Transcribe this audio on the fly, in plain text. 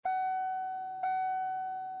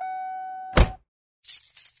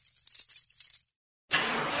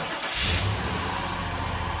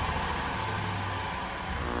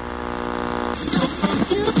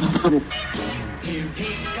Here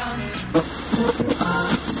he comes.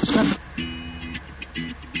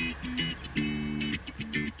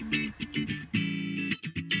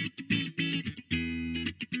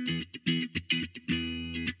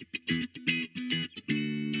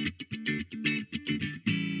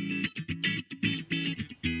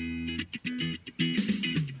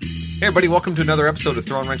 Hey everybody, welcome to another episode of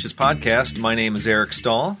Throwing Wrenches Podcast. My name is Eric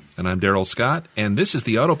Stahl. And I'm Daryl Scott, and this is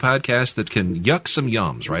the auto podcast that can yuck some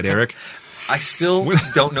yums, right, Eric? I still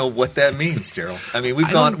don't know what that means, Daryl. I mean,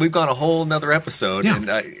 we've gone a whole another episode,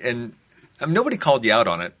 Yeah. and nobody called you out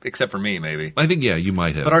on it except for me, maybe. I think, yeah, you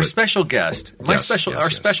might have. But our special guest, Yes,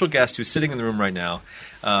 special guest who's sitting in the room right now,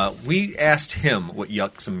 we asked him what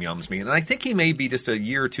yuck some yums mean, and I think he may be just a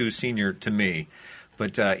year or two senior to me,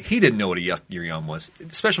 but he didn't know what a yuck your yum was.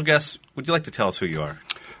 Special guest, would you like to tell us who you are?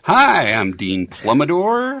 Hi, I'm Dean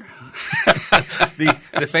Plumidor.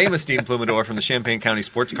 The famous Dean Plumidor from the Champaign County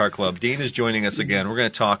Sports Car Club. Dean is joining us again. We're going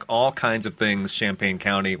to talk all kinds of things Champaign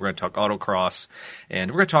County. We're going to talk autocross, and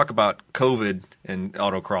we're going to talk about COVID and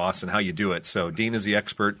autocross and how you do it. So Dean is the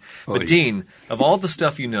expert. But Dean, of all the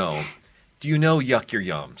stuff you know, do you know yuck your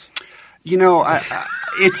yums? You know,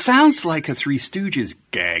 it sounds like a Three Stooges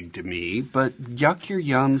gag to me, but yuck your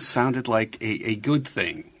yums sounded like a good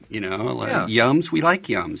thing. You know, like yums, we like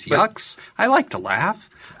yums. Yucks, I like to laugh.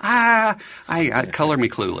 Color me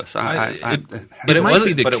clueless. But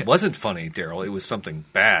it wasn't funny, Daryl. It was something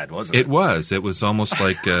bad, wasn't it? It was. It was almost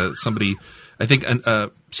like somebody. I think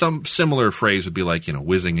some similar phrase would be like, you know,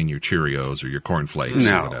 whizzing in your Cheerios or your cornflakes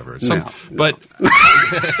or whatever. But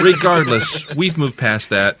regardless, we've moved past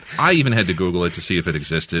that. I even had to Google it to see if it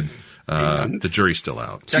existed. The jury's still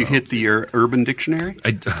out. Did you hit the Urban Dictionary?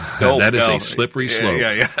 That is a slippery slope.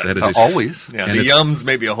 Yeah. That is always. Yeah, the yums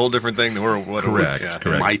may be a whole different thing than what correct.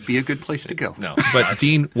 It might be a good place to go. No. But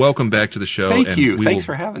Dean, welcome back to the show. Thank you. Thanks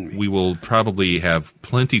for having me. We will probably have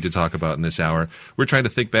plenty to talk about in this hour. We're trying to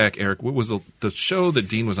think back, Eric. What was the show that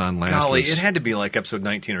Dean was on last? Golly, it had to be like episode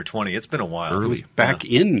 19 or 20. It's been a while. Early. Back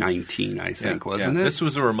in 19, I think, wasn't it? This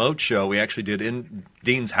was a remote show we actually did in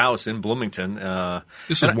Dean's house in Bloomington.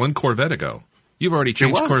 This was one Corvette ago. You've already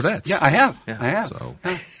changed Corvettes. Yeah, I have. So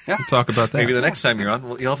we'll talk about that. Maybe the next time you're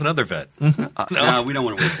on, you'll have another vet. No, we don't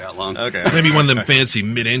want to wait that long. Okay. Maybe one of them fancy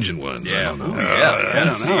mid-engine ones. I don't know. I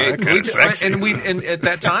don't know. And at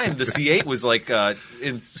that time, the C8 was like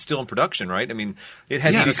still in production, right? I mean, it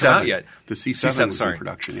hadn't come out yet. The C7 was in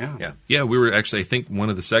production, Yeah, we were actually, I think one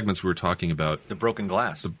of the segments we were talking about. The broken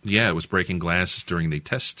glass. It was breaking glass during the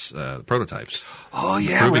tests, prototypes. Oh,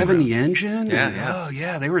 yeah, revving the engine. Yeah. Oh,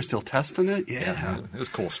 yeah, they were still testing it. Yeah. It was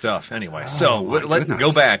cool stuff. Anyway, let's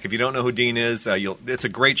go back. If you don't know who Dean is, it's a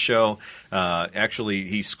great show. Actually,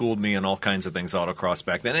 he schooled me on all kinds of things autocross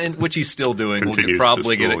back then, and which he's still doing. Continues we'll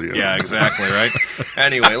probably to school get it. you. Yeah, exactly, right?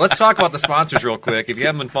 Anyway, let's talk about the sponsors real quick. If you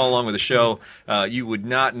haven't been following along with the show, you would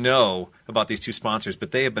not know about these two sponsors,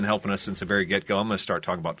 but they have been helping us since the very get-go. I'm going to start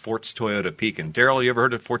talking about Forts Toyota Pekin. Daryl, you ever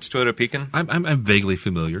heard of Forts Toyota Pekin? I'm vaguely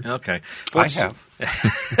familiar. Okay. I have.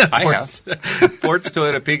 Forts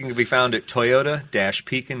Toyota Pekin can be found at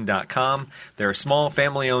toyota-pekin.com. They're a small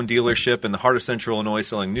family-owned dealership in the heart of Central Illinois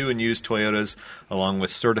selling new and used Toyotas along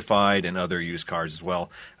with certified and other used cars as well.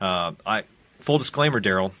 Full disclaimer,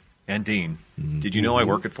 Daryl and Dean, did you know I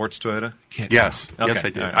work at Forts Toyota? Yes. Okay. Yes, I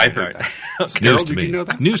did. Right. I heard that. It's news Carol, to did me. you know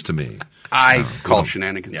that? It's news to me. I call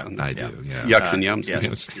shenanigans on that. I do, yeah. Yucks and yums. Yes.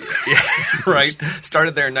 Right.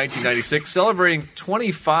 Started there in 1996, celebrating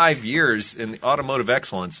 25 years in automotive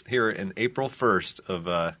excellence here in April 1st of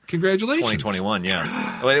Congratulations. 2021.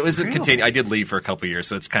 Yeah. Well, it was a continue. I did leave for a couple of years,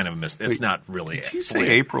 so it's kind of a miss. It's not really. Did you say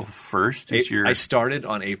April 1st is your... I started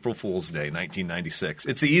on April Fool's Day, 1996.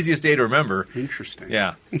 It's the easiest day to remember. Interesting.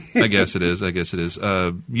 Yeah. I guess it is.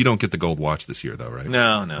 You don't get the gold watch this year, though, right?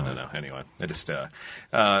 No. Anyway, I just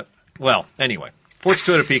anyway. Forts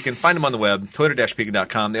Toyota Pekin. Find them on the web,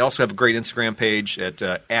 toyota-pekin.com. They also have a great Instagram page at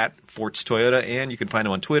Forts Toyota, and you can find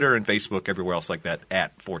them on Twitter and Facebook, everywhere else like that,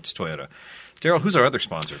 at Forts Toyota. Daryl, who's our other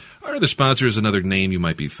sponsor? Our other sponsor is another name you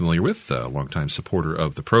might be familiar with, a longtime supporter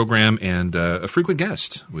of the program and a frequent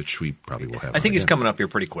guest, which we probably will have. I think he's coming up here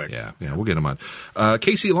pretty quick. Yeah, we'll get him on.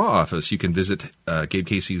 Casey Law Office. You can visit Gabe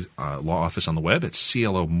Casey's law office on the web at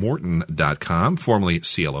clomorton.com, formerly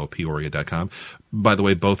clopeoria.com. By the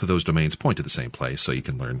way, both of those domains point to the same place, so you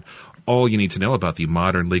can learn all you need to know about the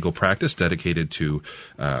modern legal practice dedicated to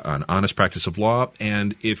an honest practice of law.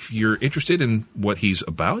 And if you're interested in what he's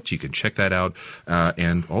about, you can check that out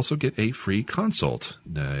and also get a free consult.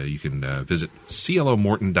 You can visit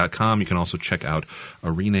clomorton.com. You can also check out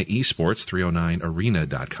Arena Esports,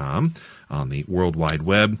 309arena.com. on the World Wide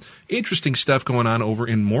Web. Interesting stuff going on over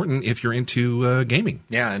in Morton if you're into gaming.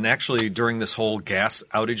 Yeah, and actually during this whole gas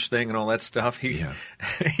outage thing and all that stuff, he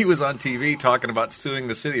was on TV talking about suing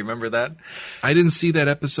the city. Remember that? I didn't see that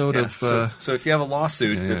episode of... So if you have a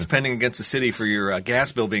lawsuit that's pending against the city for your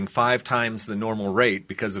gas bill being 5 times the normal rate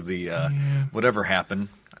because of the whatever happened,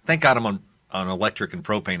 thank God I'm on electric and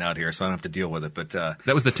propane out here, so I don't have to deal with it. But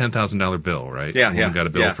that was the $10,000 bill, right? Yeah, We got a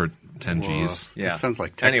bill for 10 Gs. Yeah, that sounds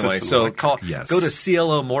like Texas. Anyway, so go to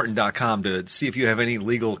clomorton.com to see if you have any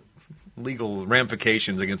legal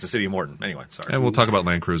ramifications against the city of Morton. Anyway, sorry. And we'll talk about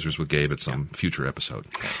Land Cruisers with Gabe at some future episode.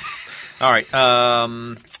 All right.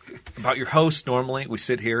 About your host, normally we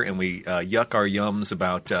sit here and we yuck our yums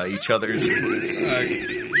about each other's.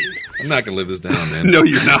 I'm not going to live this down, man. No,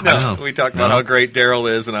 you're not. No, we talked about how great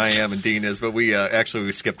Daryl is and I am and Dean is, but we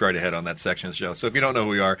skipped right ahead on that section of the show. So if you don't know who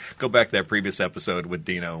we are, go back to that previous episode with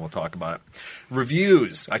Dino and we'll talk about it.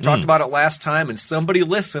 Reviews. I talked about it last time and somebody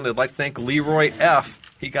listened. I'd like to thank Leroy F.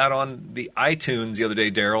 He got on the iTunes the other day,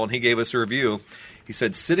 Daryl, and he gave us a review. He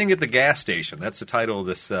said, "Sitting at the gas station." That's the title of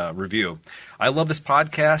this review. "I love this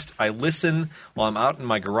podcast. I listen while I'm out in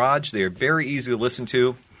my garage. They are very easy to listen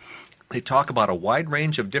to. They talk about a wide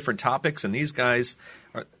range of different topics, and these guys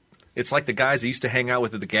it's like the guys I used to hang out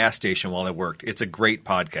with at the gas station while I worked. It's a great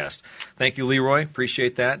podcast." Thank you, Leroy.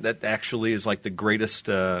 Appreciate that. That actually is like the greatest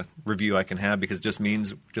review I can have because it just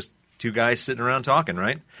means just 2 guys sitting around talking,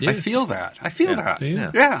 right? Yeah. I feel that.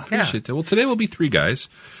 Yeah. Appreciate that. Well, today we'll be 3 guys.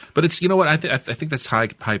 But it's, you know what, I think that's high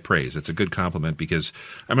praise. It's a good compliment because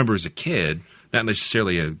I remember as a kid, not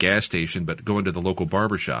necessarily a gas station, but going to the local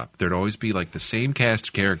barber shop, there'd always be like the same cast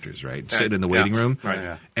of characters, right? Sitting in the waiting room. Right.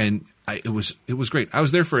 Yeah. And it was great. I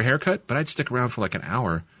was there for a haircut, but I'd stick around for like an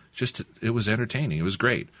hour. It was entertaining. It was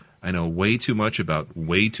great. I know way too much about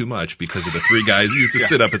way too much because of the 3 guys who used to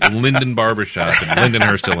sit up at the Linden Barbershop in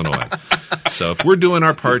Lindenhurst, Illinois. So if we're doing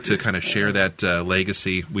our part to kind of share that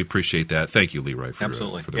legacy, we appreciate that. Thank you, Leroy, for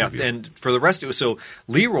Absolutely. For the review. And for the rest of it, so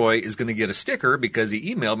Leroy is going to get a sticker because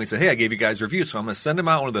he emailed me and said, "Hey, I gave you guys a review, so I'm going to send him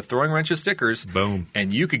out one of the Throwing Wrenches stickers." Boom.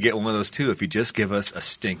 And you could get one of those too if you just give us a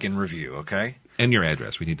stinking review, okay? And your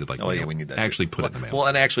address. We need to we need that actually too. put it in the mail. Well,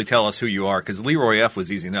 and actually tell us who you are because Leroy F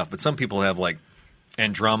was easy enough, but some people have like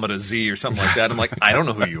Andromeda Z or something like that. I'm like, I don't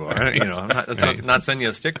know who you are. I'm not sending you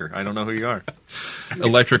a sticker. I don't know who you are.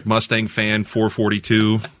 Electric Mustang Fan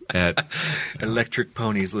 442 at Electric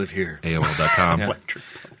Ponies Live Here. AOL.com. Yeah. Electric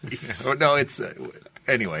police. Oh, no, it's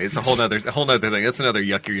anyway. It's a whole nother thing. That's another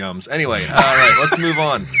yuck your yums. Anyway, all right, let's move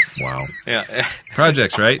on. Wow. Yeah.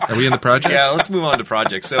 Projects, right? Are we in the projects? Yeah, let's move on to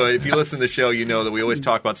projects. So if you listen to the show, you know that we always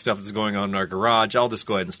talk about stuff that's going on in our garage. I'll just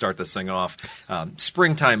go ahead and start this thing off.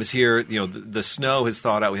 Springtime is here. You know, the snow has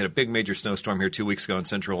thawed out. We had a big major snowstorm here 2 weeks ago in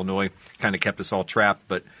central Illinois. Kind of kept us all trapped,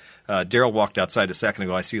 but Daryl walked outside a second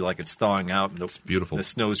ago. I see like it's thawing out. It's beautiful. The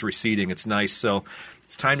snow's receding. It's nice. So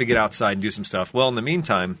it's time to get outside and do some stuff. Well, in the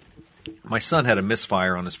meantime, my son had a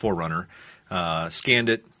misfire on his 4Runner. Scanned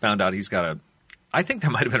it, found out he's got I think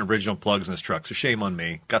there might have been original plugs in his truck, so shame on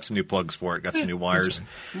me. Got some new plugs for it, got some new wires.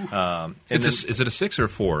 Is it a 6 or a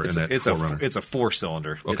 4 in that 4Runner? It's a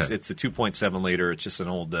 4-cylinder. Okay. It's a 2.7 liter. It's just an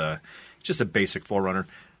old, just a basic 4Runner,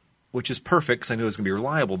 which is perfect because I knew it was going to be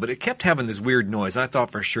reliable. But it kept having this weird noise. And I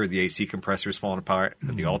thought for sure the AC compressor was falling apart,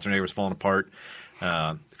 the alternator was falling apart.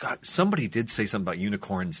 God, somebody did say something about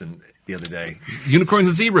unicorns the other day. Unicorns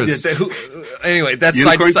and zebras. Anyway, that's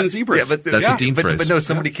unicorns and zebras. Yeah, but that's a Dean phrase. But no,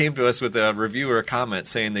 somebody came to us with a review or a comment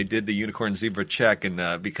saying they did the unicorn zebra check,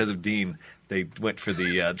 and because of Dean, they went for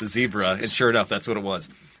the zebra, and sure enough, that's what it was.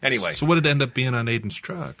 Anyway, so what did it end up being on Aiden's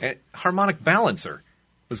truck? A harmonic balancer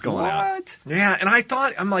was going out. What? Yeah, and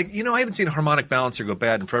I'm like, I haven't seen a harmonic balancer go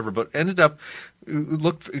bad in forever, but ended up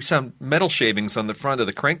some metal shavings on the front of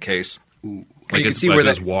the crankcase. Like you can see like where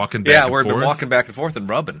it's walking back and where forth? they're walking back and forth and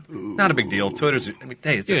rubbing. Not a big deal. Toyota's,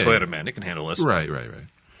 hey, it's a Toyota, man. It can handle this. Right.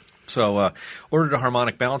 So ordered a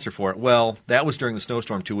harmonic balancer for it. Well, that was during the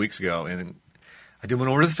snowstorm 2 weeks ago, and I didn't want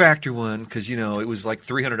to order the factory one because, it was like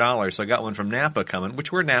 $300. So I got one from Napa coming,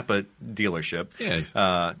 which we're a Napa dealership.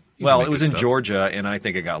 Yeah. Well, it was in Georgia, and I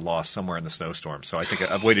think it got lost somewhere in the snowstorm. So I think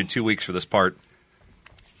I've waited 2 weeks for this part.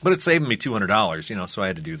 But it's saving me $200, so I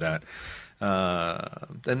had to do that.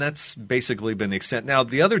 And that's basically been the extent. Now,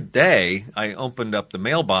 the other day, I opened up the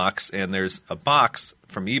mailbox, and there's a box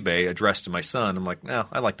from eBay addressed to my son. I'm like,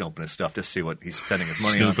 I like to open his stuff just to see what he's spending his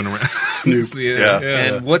money Snooping on. around. Snoop. Yeah.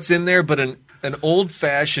 And what's in there but an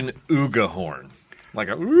old-fashioned Ooga horn. Like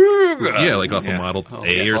a Ooga. Yeah, like off a Model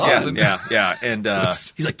A or something. Yeah. And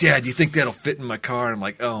he's like, "Dad, do you think that'll fit in my car?" And I'm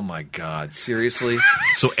like, "Oh, my God, seriously?"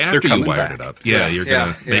 So after you coming wired back. it up, you're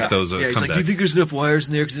going to make those he's come like, back. "Do you think there's enough wires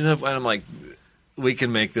in there?" And I'm like, we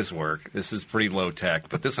can make this work. This is pretty low tech,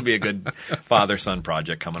 but this will be a good father-son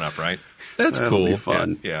project coming up, right? That'll cool. Be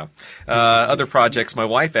fun. Yeah. Other projects. My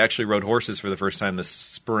wife actually rode horses for the first time this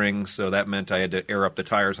spring, so that meant I had to air up the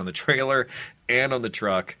tires on the trailer and on the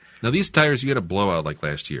truck. Now, these tires, you had a blowout like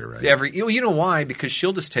last year, right? You know why? Because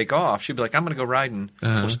she'll just take off. She'll be like, I'm going to go riding.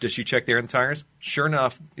 Well, does she check the air in the tires? Sure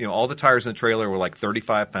enough, all the tires in the trailer were like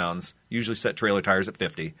 35 pounds. Usually set trailer tires at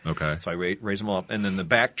 50. Okay. So I raise them up. And then the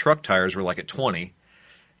back truck tires were like at 20.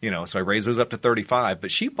 So I raised those up to 35.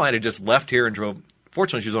 But she might have just left here and drove.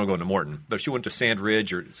 Fortunately, she was only going to Morton. But if she went to Sand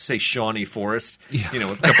Ridge or, say, Shawnee Forest, a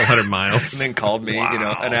couple hundred miles. and then called me,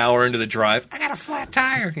 an hour into the drive, I got a flat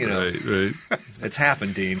tire. Right. It's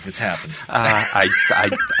happened, Dean. It's happened. I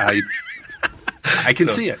can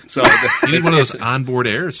see it. So You need one of those onboard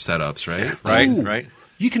air setups, right? Right.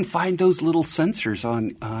 You can find those little sensors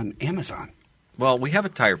on Amazon. Well, we have a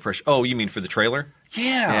tire pressure. Oh, you mean for the trailer?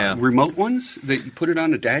 Yeah, remote ones that you put it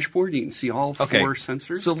on a dashboard. You can see all four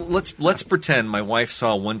sensors. So let's pretend my wife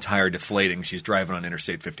saw one tire deflating. She's driving on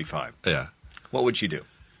Interstate 55. Yeah. What would she do?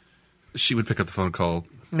 She would pick up the phone and call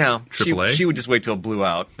No, AAA? she would just wait till it blew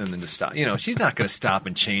out and then just stop. She's not going to stop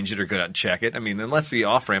and change it or go out and check it. I mean, unless the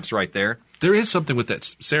off-ramp's right there. There is something with that.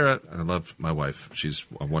 Sarah, I love my wife. She's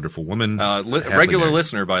a wonderful woman. Regular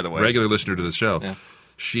listener, by the way. Regular listener to the show. Yeah.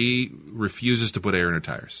 She refuses to put air in her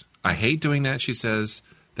tires. I hate doing that, she says.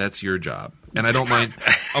 That's your job. And I don't mind,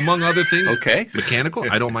 among other things, mechanical,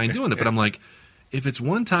 I don't mind doing it. But I'm like, if it's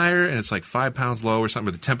one tire and it's like 5 pounds low or something,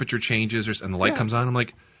 or the temperature changes and the light comes on, I'm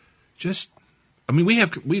like,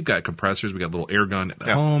 we've got compressors, we got a little air gun at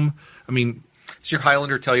home. I mean, does your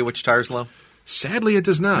Highlander tell you which tire's low? Sadly, it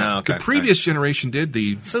does not. No, okay. The previous generation did.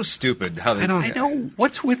 It's so stupid. How they, I know.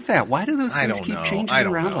 What's with that? Why do those things keep changing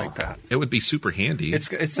around like that? It would be super handy. It's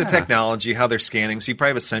the technology, how they're scanning. So you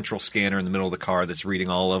probably have a central scanner in the middle of the car that's reading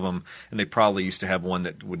all of them, and they probably used to have one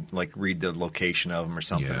that would read the location of them or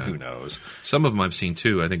something. Yeah. Who knows? Some of them I've seen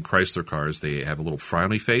too. I think Chrysler cars, they have a little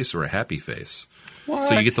frowny face or a happy face. What?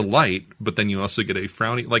 So you get the light, but then you also get a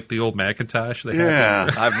frowny, like the old Macintosh. They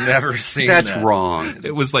Yeah. I've never seen that. That's wrong.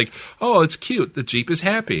 It was like, oh, it's cute. The Jeep is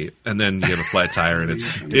happy. And then you have a flat tire and it's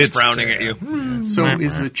frowning at you. So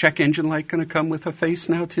is the check engine light going to come with a face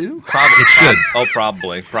now too? Probably. It should. Oh,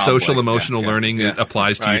 probably. Social emotional learning that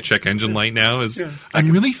applies to your check engine light now is,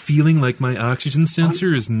 I'm really feeling like my oxygen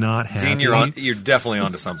sensor is not happy. Dean, you're definitely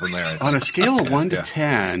onto something there. I think. On a scale of 1 to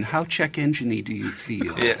 10, how check engine-y do you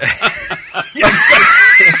feel?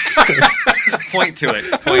 Point to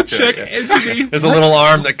it. Point to Check it. engine. There's a little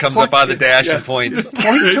arm that comes up out of the dash and points.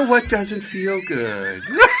 Point to what doesn't feel good.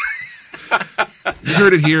 You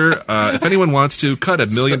heard it here. If anyone wants to cut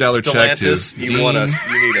 $1 million check to Stellantis, you Dean. want us.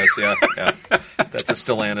 You need us. Yeah. That's a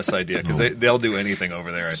Stellantis idea because they'll do anything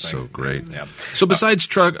over there. I think. So great. Yeah. So besides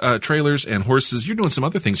trailers and horses, you're doing some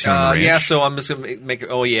other things here on the ranch. Yeah. So I'm just gonna make.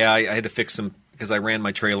 Oh yeah, I had to fix some because I ran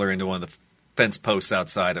my trailer into one of the fence posts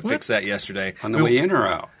outside. I fixed that yesterday. On the way in or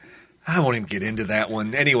out? I won't even get into that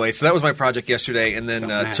one. Anyway, so that was my project yesterday, and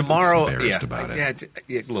then tomorrow, embarrassed about it.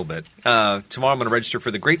 Yeah, a little bit. Tomorrow, I'm going to register for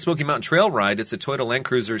the Great Smoky Mountain Trail Ride. It's a Toyota Land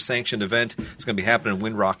Cruiser sanctioned event. It's going to be happening in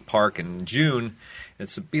Windrock Park in June.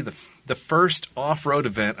 It's to be the first off-road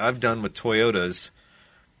event I've done with Toyotas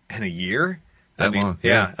in a year. Long?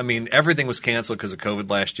 Yeah. I mean, everything was canceled because of COVID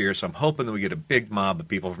last year, so I'm hoping that we get a big mob of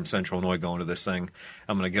people from Central Illinois going to this thing.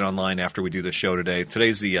 I'm going to get online after we do this show today.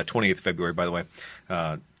 Today's the 20th of February, by the way.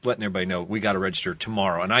 Letting everybody know we got to register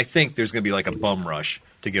tomorrow. And I think there's going to be like a bum rush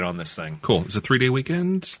to get on this thing. Cool. Is it a 3-day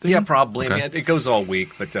weekend thing? Yeah, probably. Okay. I mean, it goes all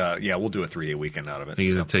week, but we'll do a 3-day weekend out of it. Are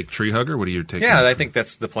you going to take Tree Hugger? What are you taking? Yeah, I think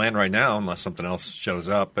that's the plan right now, unless something else shows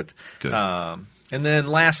up. But Good. And then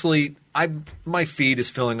lastly, my feed is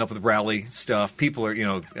filling up with rally stuff. People are,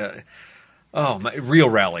 real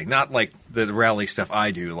rally, not like the rally stuff I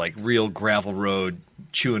do, like real gravel road,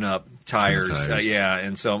 chewing up tires.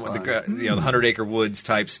 And so the 100-acre woods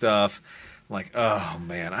type stuff. I'm like, oh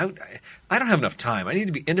man, I don't have enough time. I need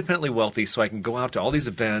to be independently wealthy so I can go out to all these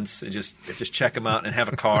events and just check them out and have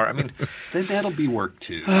a car. I mean, then that'll be work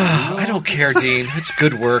too. I don't care, Dean. It's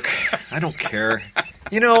good work. I don't care.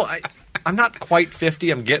 I'm not quite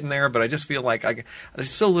 50. I'm getting there, but I just feel like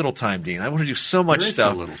there's so little time, Dean. I want to do so much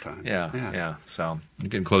stuff. So little time. Yeah. So you're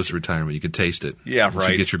getting close to retirement. You can taste it. Yeah, Once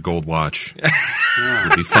right. You get your gold watch.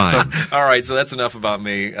 You'll be fine. All right, so that's enough about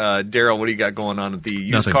me. Daryl, what do you got going on at the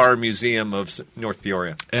Used Car Museum of North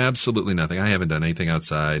Peoria? Absolutely nothing. I haven't done anything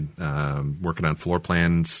outside. Working on floor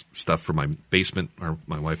plans, stuff for my basement, or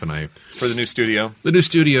my wife and I. For the new studio? The new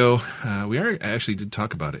studio. We actually did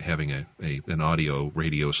talk about it having an audio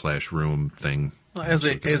radio /room thing Well, as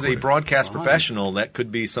a broadcast professional, that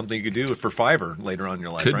could be something you could do for Fiverr later on in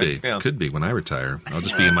your life. Could right? be. Yeah. Could be when I retire. I'll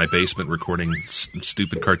just be in my basement recording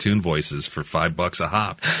stupid cartoon voices for $5 a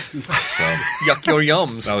hop. So yuck your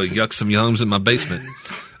yums. I'll yuck some yums in my basement.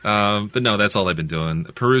 But no, that's all I've been doing.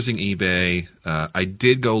 Perusing eBay. I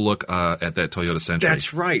did go look at that Toyota Century.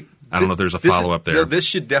 That's right. I don't know if there's a follow-up there. No, this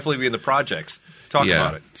should definitely be in the projects. Talk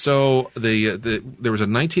about it. So there was a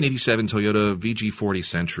 1987 Toyota VG40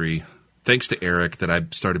 Century. Thanks to Eric, that I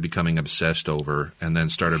started becoming obsessed over, and then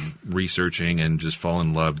started researching and just fall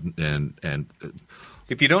in love. And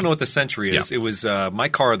if you don't know what the Century is, Yeah. It was my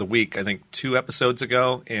car of the week, I think 2 episodes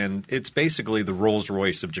ago, and it's basically the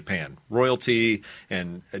Rolls-Royce of Japan. Royalty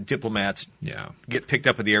and diplomats get picked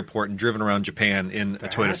up at the airport and driven around Japan in a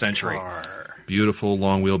Toyota Century. Beautiful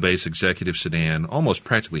long wheelbase executive sedan, almost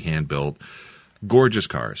practically hand built, gorgeous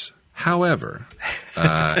cars. However,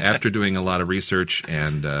 after doing a lot of research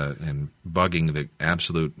and bugging the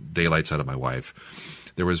absolute daylights out of my wife,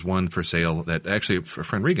 there was one for sale that actually a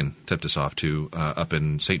friend Regan tipped us off to up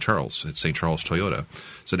in St. Charles. It's St. Charles Toyota.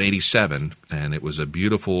 It's an 87, and it was a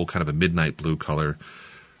beautiful kind of a midnight blue color.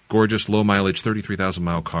 Gorgeous, low mileage, 33,000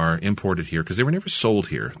 mile car, imported here because they were never sold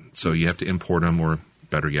here. So you have to import them, or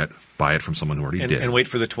better yet, buy it from someone who already did. And wait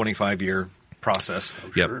for the 25-year process.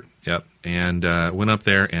 Yep. And went up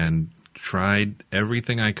there and tried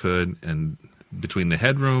everything I could, and between the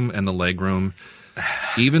headroom and the legroom,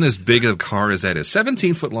 even as big a car as that is,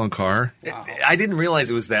 17-foot long car. Wow. I didn't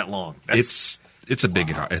realize it was that long. It's a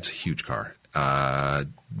big car. It's a huge car.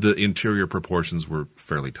 The interior proportions were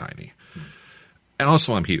fairly tiny. And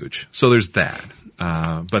also I'm huge. So there's that.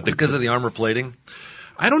 But because of the armor plating?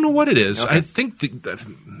 I don't know what it is. Okay. I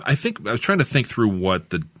think I was trying to think through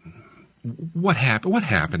what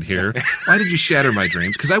happened here. Why did you shatter my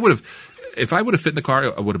dreams? Because if I would have fit in the car,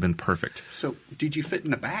 it would have been perfect. So did you fit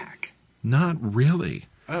in the back? Not really.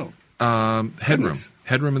 Oh.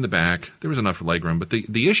 Headroom in the back. There was enough for legroom. But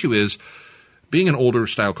the issue is, being an older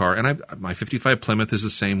style car, and my 55 Plymouth is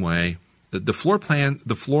the same way. The floor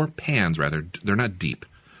pans, they're not deep.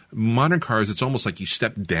 Modern cars, it's almost like you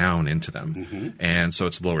step down into them. Mm-hmm. And so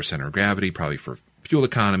it's lower center of gravity, probably for fuel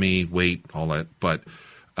economy, weight, all that. But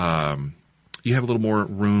you have a little more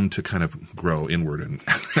room to kind of grow inward and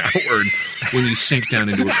outward when you sink down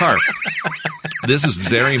into a car. This is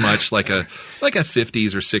very much like a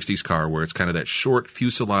 50s or 60s car, where it's kind of that short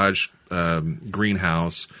fuselage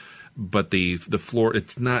greenhouse, but the floor,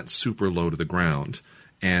 it's not super low to the ground.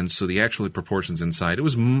 And so the actual proportions inside, it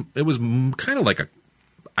was kind of like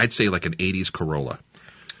I'd say like an 80s Corolla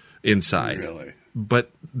inside. Really?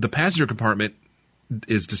 But the passenger compartment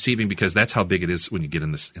is deceiving because that's how big it is when you get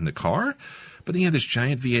in the car. But then you have this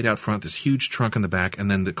giant V8 out front, this huge trunk in the back, and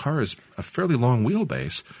then the car is a fairly long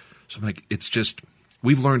wheelbase. So I'm like,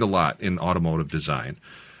 we've learned a lot in automotive design.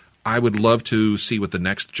 I would love to see what the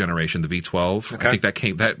next generation, the V12, okay. I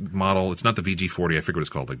think that model, it's not the VG40, I forget what it's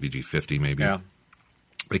called, like VG50 maybe. Yeah.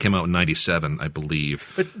 They came out in 97, I believe,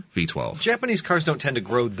 but V12. Japanese cars don't tend to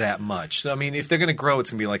grow that much. So, I mean, if they're going to grow, it's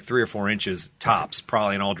going to be like 3 or 4 inches tops,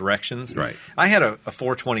 probably in all directions. Right. I had a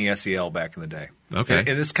 420 SEL back in the day. Okay.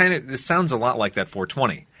 And this sounds a lot like that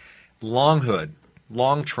 420. Long hood,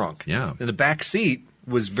 long trunk. Yeah. And the back seat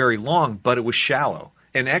was very long, but it was shallow.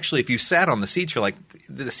 And actually, if you sat on the seats, you're like,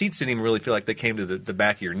 the seats didn't even really feel like they came to the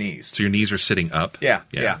back of your knees. So your knees are sitting up? Yeah.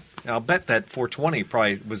 I'll bet that 420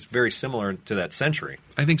 probably was very similar to that Century.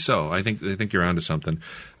 I think so. I think you're onto something.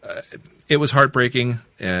 It was heartbreaking.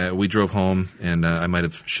 We drove home, and I might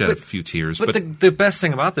have shed a few tears. But the best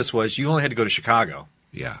thing about this was you only had to go to Chicago.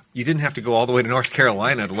 Yeah. You didn't have to go all the way to North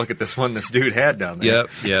Carolina to look at this one this dude had down there.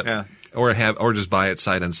 Yep. Yeah. Or just buy it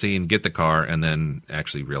sight unseen, get the car, and then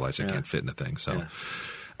actually realize it can't fit in the thing. So.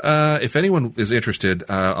 If anyone is interested,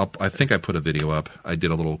 I think I put a video up. I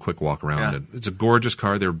did a little quick walk around it. It's a gorgeous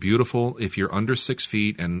car. They're beautiful. If you're under 6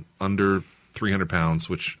 feet and under 300 pounds,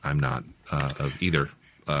 which I'm not of either,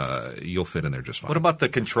 you'll fit in there just fine. What about the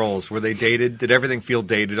controls? Were they dated? Did everything feel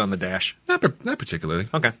dated on the dash? Not particularly.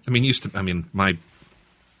 Okay. My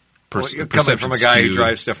coming from a guy who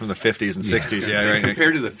drives stuff from the 50s and 60s, right.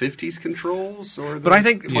 Compared to the 50s controls, or but I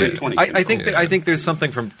think I think there's something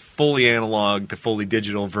from fully analog to fully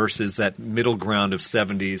digital versus that middle ground of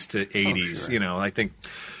 70s to 80s. Oh, sure. You know, I think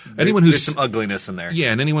there's some ugliness in there. Yeah,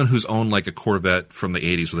 and anyone who's owned like a Corvette from the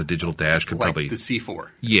 80s with a digital dash could like probably the C4.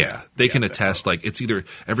 Yeah, they can attest. Like it's either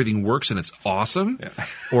everything works and it's awesome,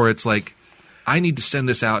 or it's like, I need to send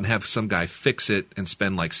this out and have some guy fix it and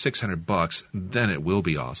spend like $600. Then it will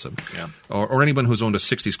be awesome. Yeah. Or anyone who's owned a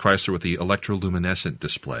 '60s Chrysler with the electroluminescent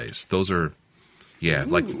displays. Those are,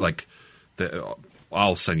 like the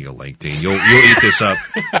I'll send you a link, Dean. You'll eat this up.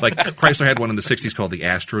 Like Chrysler had one in the 60s called the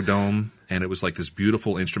Astrodome, and it was like this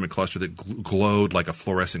beautiful instrument cluster that glowed like a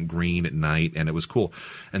fluorescent green at night, and it was cool.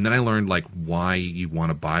 And then I learned like why you want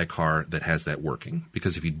to buy a car that has that working,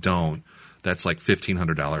 because if you don't, that's like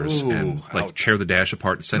 $1,500, and like ouch. tear the dash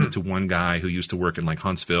apart and send it to one guy who used to work in like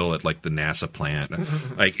Huntsville at like the NASA plant.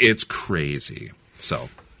 Like it's crazy. So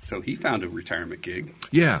he found a retirement gig.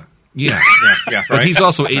 yeah. Yeah, But right? he's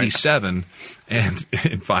also 87, and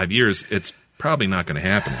in 5 years, it's probably not going to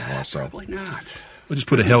happen anymore. So Probably not. we'll just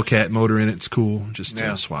put a Hellcat motor in it. It's cool. Just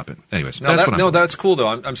swap it. Anyways, That's cool though.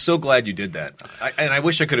 I'm so glad you did that. And I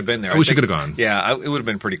wish I could have been there. I wish I could have gone. Yeah, it would have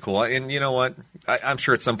been pretty cool. And you know what? I'm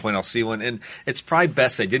sure at some point I'll see one. And it's probably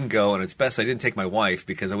best I didn't go, and it's best I didn't take my wife,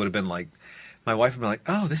 because I would have been like, my wife would be like,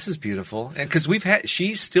 "Oh, this is beautiful," and because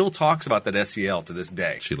she still talks about that SEL to this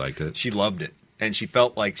day. She liked it. She loved it. And she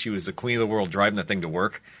felt like she was the queen of the world driving that thing to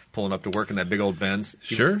work, pulling up to work in that big old Benz.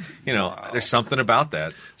 Sure. There's something about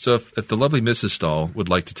that. So if the lovely Mrs. Stahl would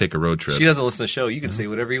like to take a road trip, She doesn't listen to the show. You can say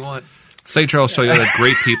whatever you want. St. Charles Toyota,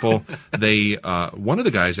 great people. They one of the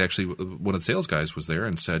guys, actually, one of the sales guys was there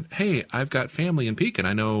and said, "Hey, I've got family in Pekin.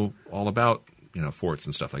 I know all about forts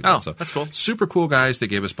and stuff like that." Oh, So that's cool. Super cool guys. They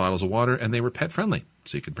gave us bottles of water, and they were pet friendly,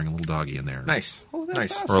 so you could bring a little doggy in there. Nice.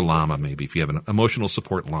 Nice. Or a llama, maybe, if you have an emotional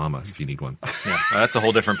support llama, if you need one. Yeah, that's a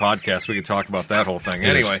whole different podcast. We could talk about that whole thing. It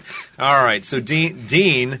Anyway, is. all right. So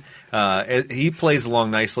Dean, he plays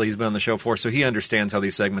along nicely. He's been on the show before, so he understands how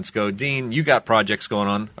these segments go. Dean, you got projects going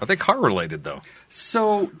on. Are they car related though?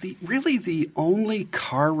 So the only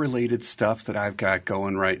car-related stuff that I've got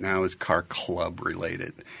going right now is car club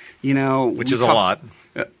related. Which is a lot.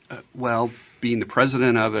 Well, being the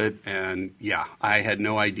president of it, and I had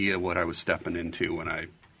no idea what I was stepping into when I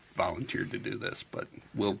volunteered to do this. But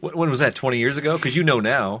When was that? 20 years ago? Because you know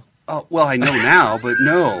now. Well, I know now, but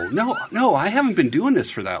no, I haven't been doing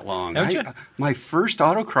this for that long. Haven't you? My first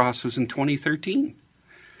autocross was in 2013.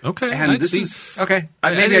 Okay. And I'd this see. is Okay.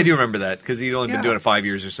 Maybe I do remember that, because you'd only been Yeah. doing it 5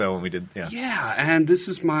 years or so when we did. Yeah. Yeah, and this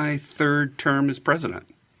is my third term as president.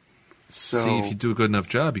 So See, if you do a good enough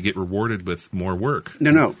job, you get rewarded with more work.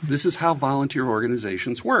 No, this is how volunteer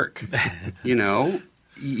organizations work. Until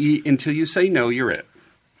you say no, you're it.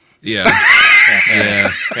 Yeah.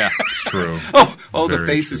 Yeah. It's true. Oh, the Very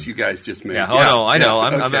faces true. you guys just made. Yeah. Oh, no, I know.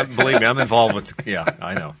 Okay. Believe me, I'm involved with. Yeah,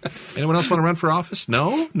 I know. Anyone else want to run for office?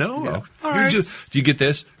 No? All right. Do you get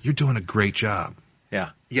this? You're doing a great job. Yeah.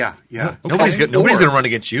 Yeah. Nobody's going to run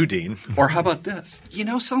against you, Dean. Or how about this? You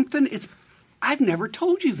know something? I've never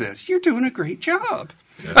told you this. You're doing a great job.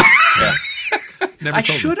 Yeah. Never I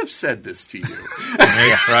told should me. have said this to you.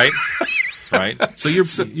 Yeah, right. Right. So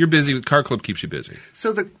you're busy. Car Club keeps you busy.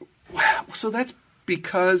 So that's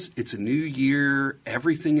because it's a new year.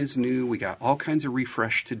 Everything is new. We got all kinds of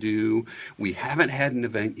refresh to do. We haven't had an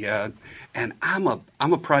event yet, and I'm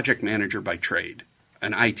a project manager by trade,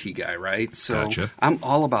 an IT guy, right? So Gotcha. I'm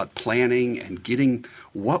all about planning and getting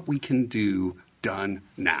what we can do done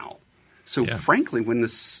now. So Yeah. frankly, when the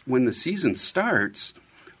season starts,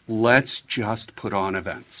 let's just put on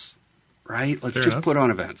events. Right? Let's Fair just enough. put on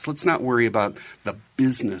events. Let's not worry about the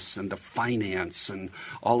business and the finance and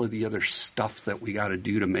all of the other stuff that we got to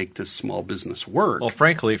do to make this small business work. Well,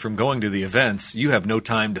 frankly, from going to the events, you have no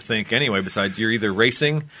time to think anyway. Besides, you're either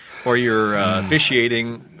racing or you're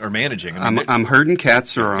officiating or managing. I mean, I'm herding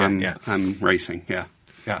cats or Yeah. I'm racing. Yeah.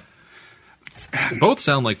 Both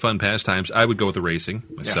sound like fun pastimes. I would go with the racing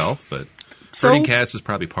myself, but So- herding cats is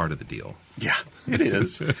probably part of the deal. Yeah, it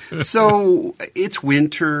is. So it's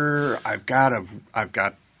winter. I've got a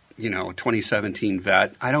 2017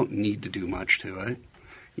 Vet. I don't need to do much to it.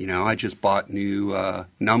 I just bought new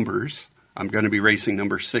numbers. I'm going to be racing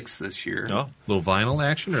number 6 this year. Oh. Little vinyl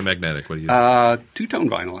action or magnetic? What do you? Two-tone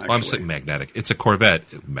vinyl, actually. Oh, I'm saying magnetic. It's a Corvette.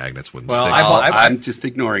 Magnets wouldn't Well, stick. I'm just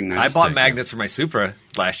ignoring that. I bought Thank you. magnets for my Supra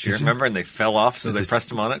last year, remember? And they fell off as soon as I pressed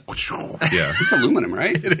them on it. Yeah. It's aluminum,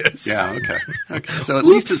 right? It is. Yeah, okay. So at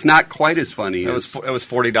least it's not quite as funny It as... was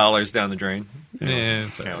 $40 down the drain. Yeah,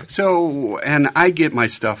 it's all right. So, and I get my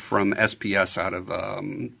stuff from SPS out of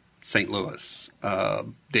St. Louis.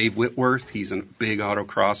 Dave Whitworth, he's a big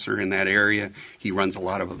autocrosser in that area. He runs a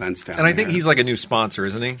lot of events down there. And I think he's like a new sponsor,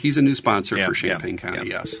 isn't he? He's a new sponsor Yeah, for Champaign yeah, County,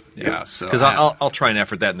 yeah. yes. Yeah, so Because I'll try and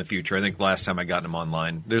effort that in the future. I think last time I got him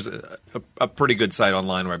online, there's a pretty good site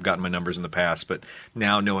online where I've gotten my numbers in the past, but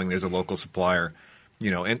now knowing there's a local supplier,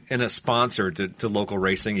 and a sponsor to local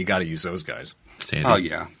racing, you got to use those guys. Sandy. Oh,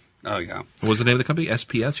 yeah. What was the name of the company?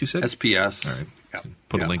 SPS, you said? SPS. All right. Yep.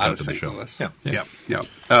 Put a link out up of to the St. show. Louis. Yeah. Yep.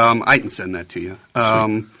 I can send that to you.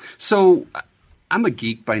 So I'm a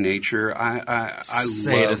geek by nature. I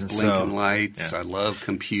love blinking lights. Yeah. I love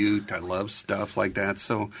compute. I love stuff like that.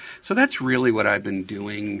 So that's really what I've been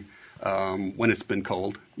doing when it's been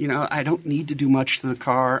cold. You know, I don't need to do much to the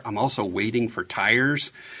car. I'm also waiting for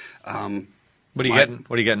tires. What are you getting?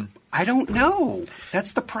 What are you getting? I don't know.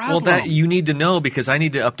 That's the problem. Well, that you need to know because I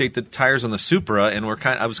need to update the tires on the Supra, and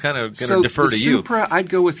I was kind of going to defer to you. Supra, I'd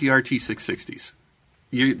go with the RT660s.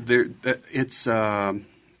 It's.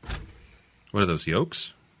 What are those,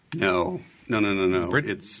 yokes? No. Is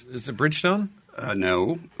it Bridgestone?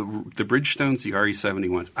 No. The Bridgestone's the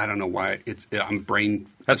RE71s. I don't know why. I'm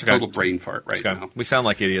That's total brain fart right now. We sound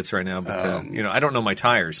like idiots right now, but I don't know my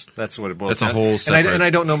tires. That's what it boils down to. That's a whole separate. And I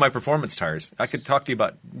don't know my performance tires. I could talk to you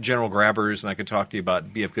about General Grabbers, and I could talk to you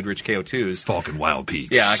about BF Goodrich KO2s. Falcon Wild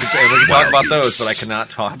Peaks. Yeah, we can talk about those, but I cannot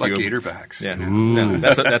talk to you about Gatorbacks. Yeah, no,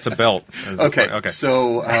 that's a belt. Okay.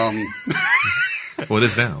 So. Well, it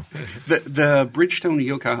is now. The Bridgestone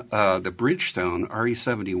the Bridgestone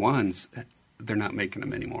RE71s, they're not making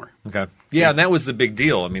them anymore. Okay. Yeah, and that was the big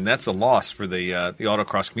deal. I mean, that's a loss for the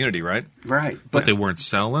autocross community, right? Right. But they weren't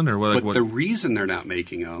selling, or what? But the reason they're not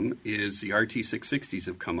making them is the RT660s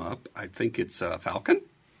have come up. I think it's Falcon.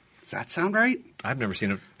 Does that sound right? I've never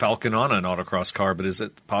seen a Falcon on an autocross car, but is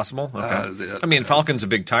it possible? Okay. Falcon's a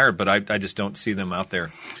big tire, but I just don't see them out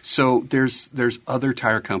there. So there's other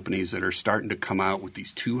tire companies that are starting to come out with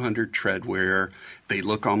these 200 tread wear. They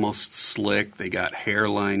look almost slick. They got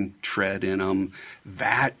hairline tread in them.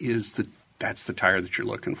 That's the tire that you're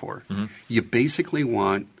looking for. Mm-hmm. You basically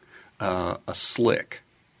want a slick,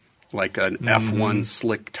 like an F1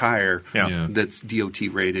 slick tire that's DOT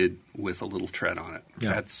rated with a little tread on it.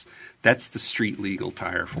 Yeah. That's the street legal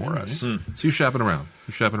tire for us. So you're shopping around.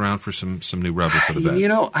 You're shopping around for some new rubber for the bed. You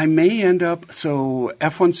know, I may end up. So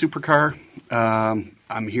F1 supercar.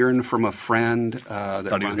 I'm hearing from a friend that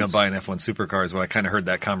thought he was going to buy an F1 supercar. Is what I kind of heard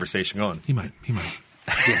that conversation going. He might.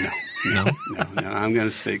 Yeah, no. I'm going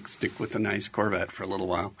to stick with a nice Corvette for a little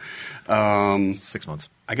while. 6 months.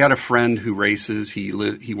 I got a friend who races. He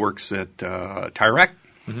works at Tire Rack.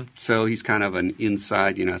 Mm-hmm. So he's kind of an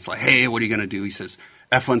inside, it's like, hey, what are you going to do? He says,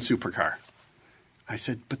 F1 supercar. I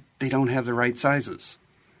said, but they don't have the right sizes.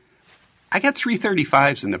 I got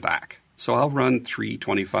 335s in the back. So I'll run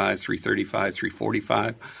 325, 335,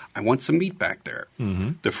 345. I want some meat back there.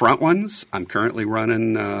 Mm-hmm. The front ones, I'm currently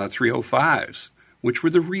running 305s, which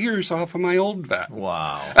were the rears off of my old Vet.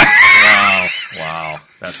 Wow. Wow.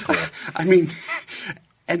 That's cool. I mean...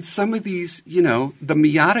 And some of these, the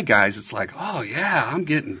Miata guys, it's like, oh, yeah, I'm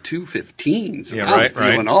getting 215s. Yeah, I'm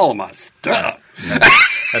feeling all of my stuff.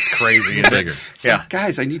 That's crazy. Bigger. Yeah. Like,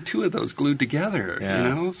 guys, I need two of those glued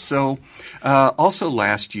together, So also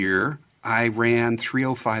last year, I ran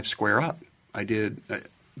 305 square up. I did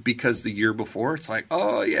because the year before, it's like,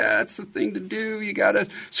 oh, yeah, it's the thing to do. You got to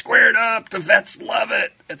square it up. The vets love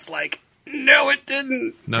it. It's like, no, it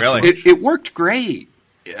didn't. Not really? So It worked great.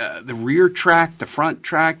 The rear track, the front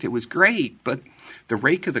track, it was great, but the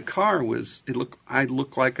rake of the car I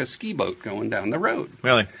looked like a ski boat going down the road.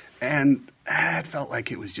 Really? And it felt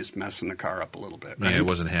like it was just messing the car up a little bit. Right? Yeah, it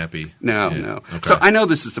wasn't happy. No. Okay. So I know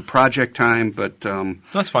this is a project time, but...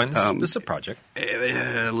 that's fine. This is a project.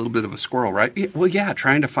 A little bit of a squirrel, right? Well, yeah,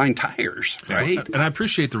 trying to find tires, right? And I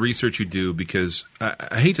appreciate the research you do because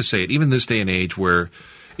I hate to say it, even this day and age where...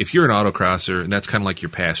 If you're an autocrosser, and that's kind of like your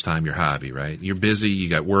pastime, your hobby, right? You're busy, you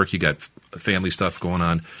got work, you got family stuff going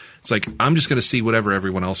on. It's like, I'm just going to see whatever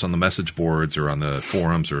everyone else on the message boards or on the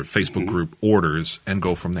forums or Facebook group orders and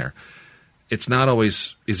go from there. It's not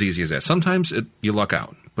always as easy as that. Sometimes you luck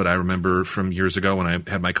out. But I remember from years ago when I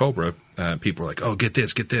had my Cobra, people were like, oh, get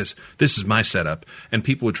this. This is my setup. And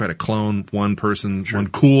people would try to clone one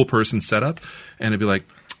cool person's setup. And it'd be like,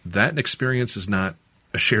 that experience is not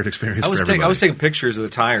a shared experience for everybody. I was taking pictures of the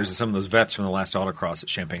tires of some of those vets from the last autocross at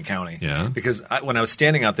Champaign County. Yeah. Because when I was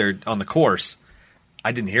standing out there on the course,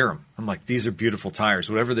 I didn't hear them. I'm like, these are beautiful tires.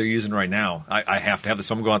 Whatever they're using right now, I have to have this.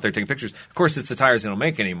 So I'm going to go out there taking pictures. Of course, it's the tires they don't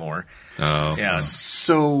make anymore. Oh. Yeah.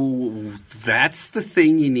 So that's the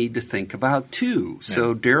thing you need to think about, too. Yeah.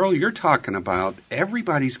 So, Daryl, you're talking about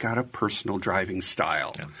everybody's got a personal driving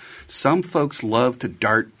style. Yeah. Some folks love to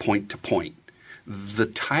dart point to point. The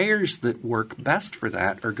tires that work best for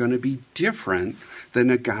that are going to be different than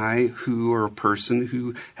a guy or a person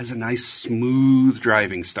who has a nice, smooth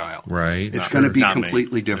driving style. Right. It's going to be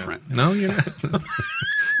completely different. Yeah. No, you're not.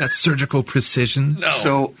 That's surgical precision. No.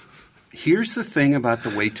 So here's the thing about the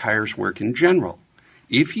way tires work in general.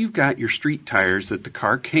 If you've got your street tires that the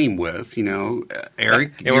car came with,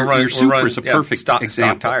 Eric, your Supra is a perfect example.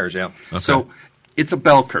 Stock tires, yeah. Okay. So it's a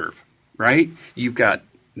bell curve, right? You've got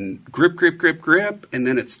grip, grip, grip, grip, and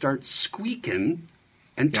then it starts squeaking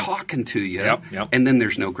and talking to you, and then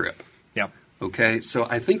there's no grip. Yep. Okay, so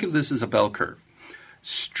I think of this as a bell curve.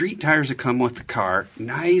 Street tires that come with the car,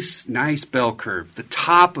 nice bell curve. The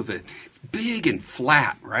top of it, big and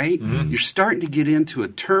flat, right? Mm-hmm. You're starting to get into a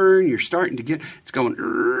turn. It's going,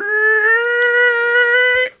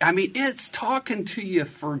 I mean, it's talking to you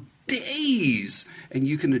for days, and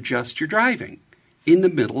you can adjust your driving in the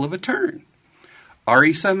middle of a turn.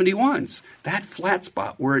 RE71s, that flat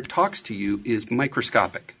spot where it talks to you is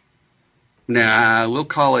microscopic. Nah, we'll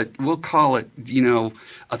call it,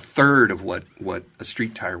 a third of what a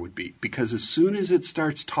street tire would be. Because as soon as it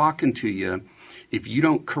starts talking to you, if you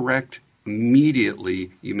don't correct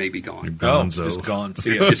immediately, you may be gone. Just gone.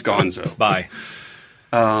 See It's just gonzo. Bye.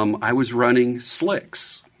 I was running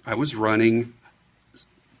slicks. I was running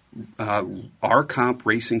R-Comp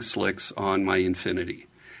racing slicks on my Infiniti.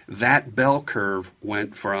 That bell curve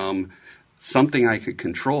went from something I could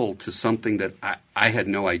control to something that I had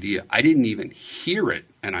no idea. I didn't even hear it,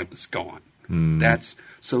 and I was gone. That's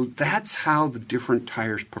how the different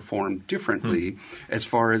tires perform differently as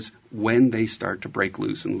far as when they start to break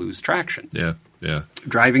loose and lose traction. Yeah.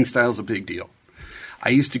 Driving style is a big deal. I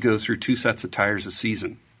used to go through 2 sets of tires a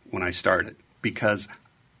season when I started because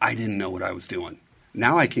I didn't know what I was doing.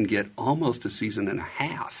 Now I can get almost a season and a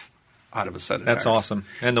half out of a set of tires. That's awesome.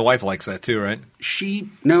 And the wife likes that too, right?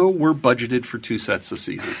 We're budgeted for 2 sets a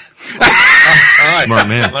season. All right. Smart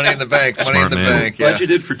man. Money in the bank. Smart Money in the man. bank. Yeah.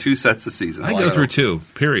 Budgeted for 2 sets a season. I go through 2,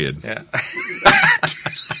 period. Yeah.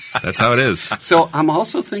 That's how it is. So I'm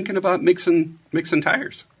also thinking about mixing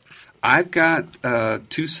tires. I've got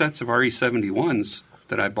 2 sets of RE71s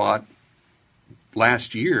that I bought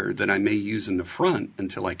last year that I may use in the front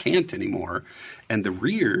until I can't anymore. And the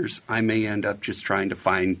rears, I may end up just trying to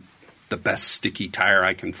find the best sticky tire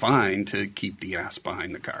I can find to keep the ass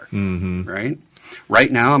behind the car. Mm-hmm. Right?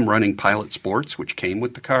 Right now I'm running Pilot Sports, which came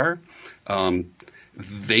with the car.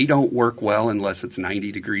 They don't work well unless it's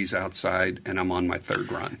 90 degrees outside and I'm on my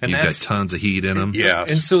 3rd run. And you've got tons of heat in them. Yeah.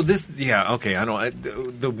 And so the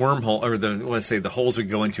wormhole, or the holes we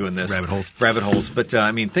go into in this. Rabbit holes. But,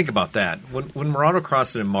 think about that. When we're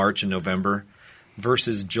autocrossing in March and November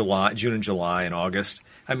versus June and July and August,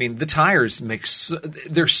 the tires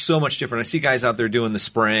they're so much different. I see guys out there doing the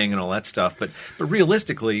spraying and all that stuff, but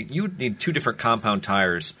realistically, you would need 2 different compound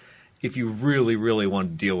tires if you really, really want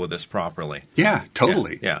to deal with this properly. Yeah,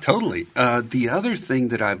 totally. Yeah. Totally. The other thing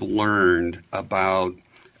that I've learned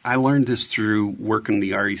I learned this through working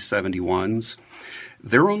the RE71s.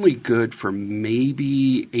 They're only good for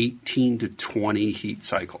maybe 18 to 20 heat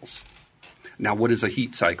cycles. Now, what is a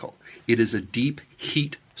heat cycle? It is a deep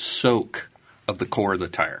heat soak of the core of the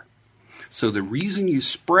tire. So the reason you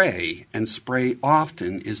spray and spray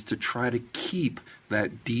often is to try to keep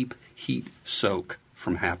that deep heat soak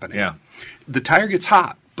from happening. Yeah. The tire gets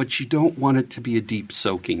hot, but you don't want it to be a deep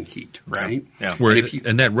soaking heat, right? Yeah.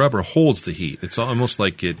 And that rubber holds the heat. It's almost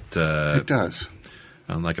like it does.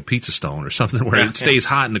 Like a pizza stone or something where it stays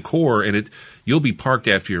hot in the core, and you'll be parked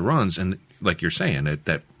after your runs, and like you're saying,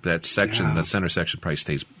 that section, that center section probably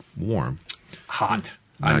stays warm. Hot.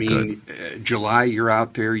 Not July, you're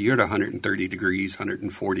out there, you're at 130 degrees,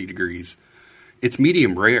 140 degrees. It's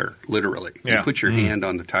medium rare, literally. Yeah. You put your hand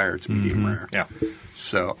on the tire, it's medium rare. Yeah.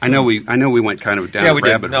 So I know we went kind of down a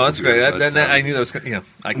rabbit hole. No, that's great. Here, I knew that was.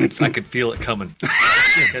 I could feel it coming.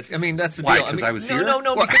 That's the Why? deal. Because I was here.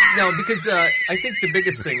 Because I think the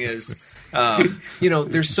biggest thing is,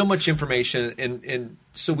 there's so much information, and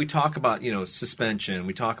so we talk about suspension,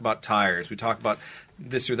 we talk about tires, we talk about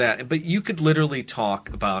this or that, but you could literally talk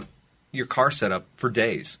about your car setup for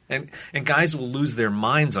days, and guys will lose their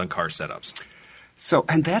minds on car setups. So,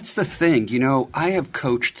 and that's the thing, I have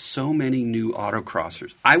coached so many new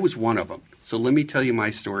autocrossers. I was one of them. So let me tell you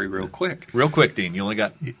my story real quick. Real quick, Dean. You only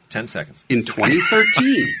got 10 seconds. In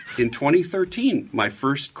 2013, my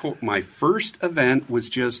first event was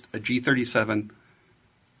just a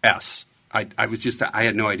G37S. I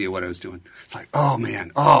had no idea what I was doing. It's like,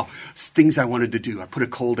 things I wanted to do. I put a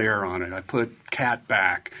cold air on it. I put cat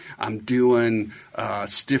back. I'm doing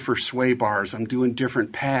stiffer sway bars. I'm doing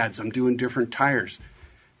different pads. I'm doing different tires.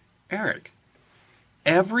 Eric,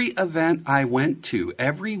 every event I went to,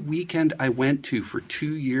 every weekend I went to for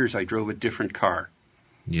 2 years, I drove a different car.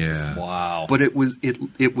 Yeah. Wow. But it was the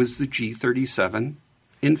G37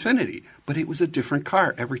 Infiniti. But it was a different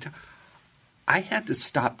car every time. I had to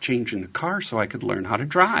stop changing the car so I could learn how to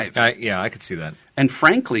drive. I could see that. And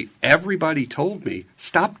frankly, everybody told me,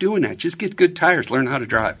 stop doing that. Just get good tires. Learn how to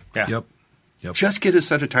drive. Yeah. Yep. Just get a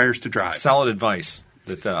set of tires to drive. Solid advice.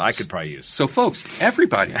 that I could probably use. So, folks,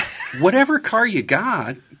 everybody, whatever car you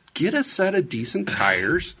got, get a set of decent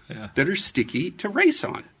tires that are sticky to race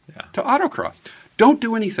on, to autocross. Don't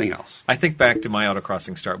do anything else. I think back to my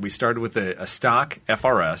autocrossing start. We started with a stock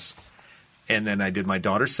FRS, and then I did my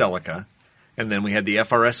daughter's Celica, and then we had the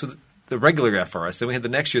FRS with the regular FRS. Then we had the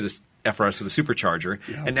next year this FRS with a supercharger,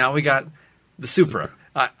 and now we got the Supra.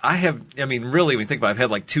 Really, when you think about it, I've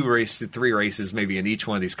had like 3 races maybe in each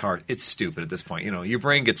one of these cars. It's stupid at this point. Your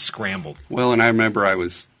brain gets scrambled. Well, and I remember I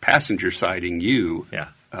was passenger siding you. Yeah.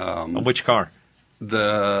 On which car?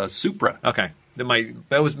 The Supra. Okay.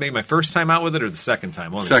 That was maybe my first time out with it, or the second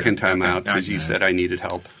time? Second time out, because you said I needed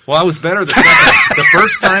help. Well, I was better the second. The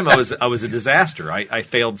first time I was a disaster. I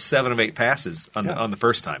failed 7 of 8 passes on the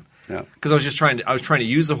first time. Yeah. Because I was trying to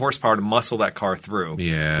use the horsepower to muscle that car through.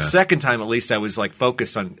 Yeah. The second time, at least, I was like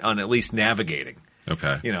focused on at least navigating.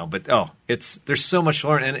 Okay. But there's so much to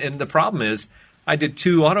learn, and the problem is I did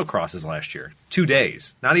 2 autocrosses last year, 2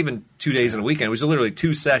 days, not even 2 days in a weekend. It was literally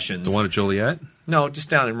 2 sessions. The one at Joliet? No, just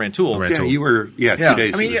down in Rantoul. Yeah, you were 2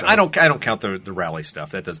 days. I mean, I don't count the rally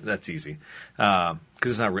stuff. That's easy because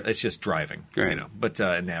it's not. It's just driving, right. But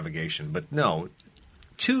navigation. But no,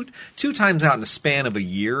 two times out in the span of a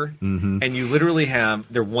year, and you literally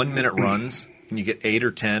have they're 1 minute runs, and you get 8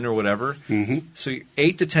 or 10 or whatever. Mm-hmm. So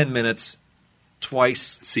 8 to 10 minutes.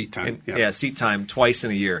 Twice seat time, seat time twice in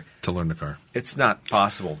a year to learn the car. It's not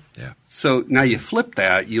possible. Yeah. So now you flip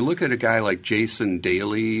that. You look at a guy like Jason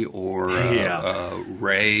Daly or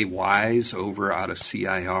Ray Wise over out of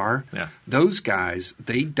CIR. Yeah. Those guys,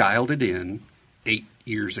 they dialed it in 8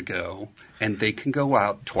 years ago, and they can go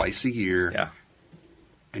out twice a year. Yeah.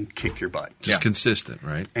 And kick your butt. Just consistent,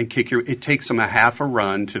 right? And it takes them a half a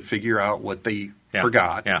run to figure out what they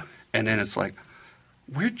forgot. Yeah. And then it's like,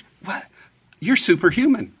 what? You're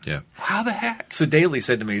superhuman. Yeah. How the heck? So Daly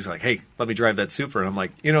said to me, he's like, hey, let me drive that Supra. And I'm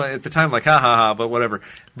like, at the time, I'm like, ha, ha, ha, but whatever.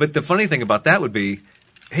 But the funny thing about that would be,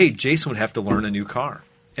 hey, Jason would have to learn a new car.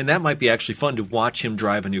 And that might be actually fun to watch him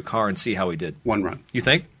drive a new car and see how he did. 1 run. You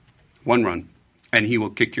think? 1 run. And he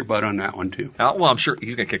will kick your butt on that one, too. Well, I'm sure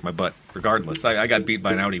he's going to kick my butt regardless. I got beat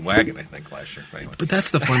by an Audi wagon, I think, last year. Anyway. But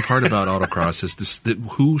that's the fun part about autocross is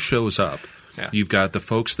who shows up. Yeah. You've got the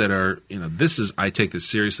folks that are, I take this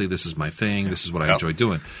seriously. This is my thing. This is what I enjoy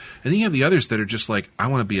doing. And then you have the others that are just like, I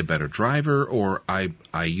want to be a better driver, or I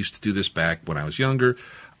used to do this back when I was younger.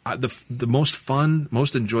 The most fun,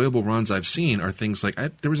 most enjoyable runs I've seen are things like,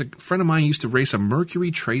 there was a friend of mine who used to race a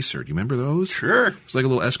Mercury Tracer. Do you remember those? Sure. It was like a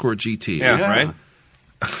little Escort GT. Yeah. Right?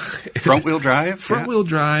 Front-wheel drive? Front-wheel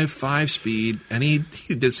drive, 5-speed, and he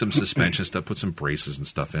did some suspension stuff, put some braces and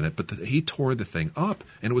stuff in it, but he tore the thing up,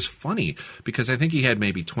 and it was funny because I think he had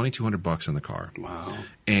maybe $2,200 in the car. Wow.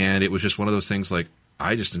 And it was just one of those things like,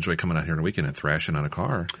 I just enjoy coming out here on a weekend and thrashing on a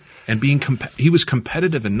car. And he was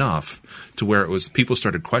competitive enough to where people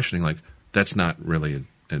started questioning, like, that's not really a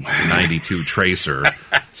 92 Tracer.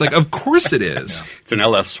 It's like, of course it is. Yeah. It's an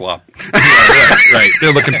LS swap. Right.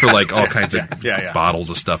 They're looking for like all kinds of bottles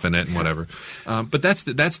of stuff in it and whatever. But that's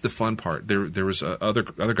the fun part. There was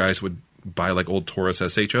other guys would buy like old Taurus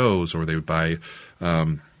SHOs, or they would buy,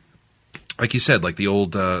 like you said, like the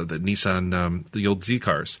old the Nissan, the old Z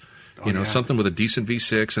cars. Something with a decent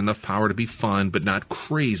V6, enough power to be fun, but not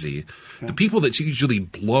crazy. Yeah. The people that usually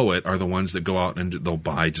blow it are the ones that go out and they'll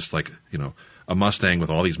buy just like, a Mustang with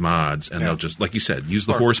all these mods, and they'll just, like you said, use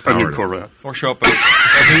the horsepower. Or show up with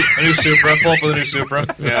a new Supra, pull up with a new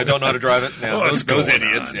Supra. Yeah, I don't know how to drive it. Yeah, those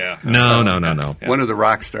idiots, yeah. No. Yeah. One of the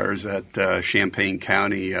rock stars at Champaign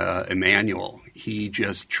County, Emmanuel, he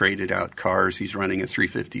just traded out cars. He's running a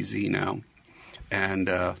 350Z now. And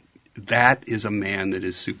that is a man that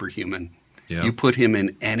is superhuman. Yeah. You put him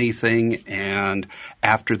in anything, and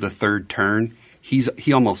after the third turn,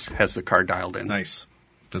 he almost has the car dialed in. Nice.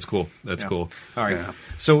 That's cool. That's cool. All right. Yeah.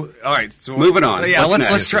 So moving on. Yeah,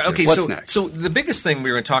 let's try. Okay, what's next? So the biggest thing we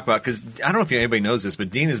were going to talk about, because I don't know if anybody knows this,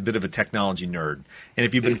 but Dean is a bit of a technology nerd, and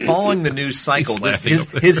if you've been following the news cycle, his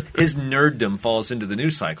nerddom falls into the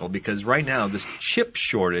news cycle, because right now this chip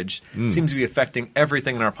shortage seems to be affecting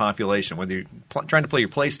everything in our population. Whether you're trying to play your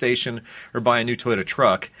PlayStation or buy a new Toyota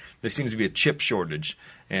truck, there seems to be a chip shortage,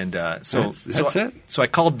 and that's it. So I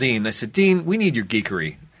called Dean. I said, Dean, we need your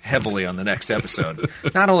geekery heavily on the next episode,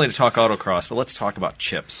 not only to talk autocross, but let's talk about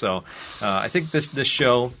chips. So I think this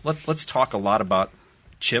show, let's talk a lot about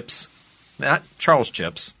chips, not Charles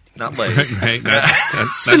chips, not Lay's. Right.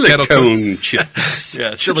 Silicone chips.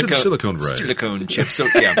 Yeah, silicone chips. So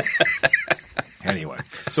yeah. Anyway,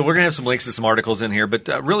 so we're going to have some links to some articles in here, but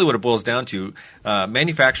really what it boils down to,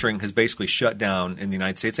 manufacturing has basically shut down in the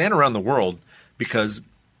United States and around the world because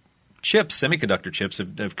chips, semiconductor chips,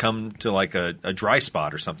 have come to like a dry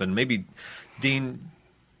spot or something. Maybe, Dean,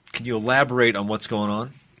 can you elaborate on what's going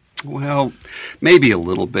on? Well, maybe a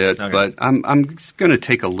little bit, Okay. but I'm going to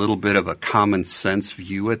take a little bit of a common sense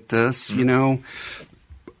view at this. You know,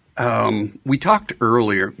 we talked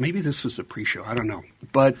earlier. Maybe this was a pre-show. I don't know,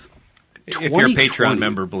 but If you're a 2020 Patreon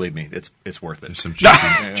member, believe me, it's worth it. There's some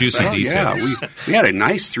juicy Oh, yeah, details. we had a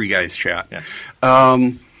nice three guys chat. Yeah.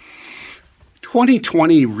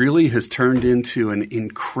 2020 really has turned into an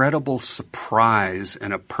incredible surprise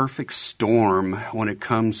and a perfect storm when it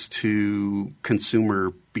comes to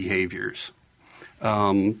consumer behaviors.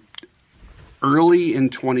 Early in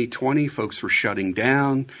 2020, folks were shutting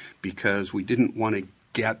down because we didn't want to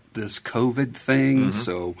get this COVID thing,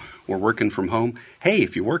 so we're working from home. Hey,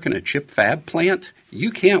 if you work in a chip fab plant,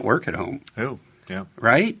 you can't work at home. Oh, yeah.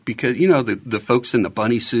 Right? Because, you know, the folks in the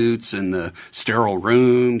bunny suits and the sterile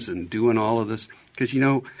rooms and doing all of this. Because, you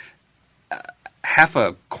know, half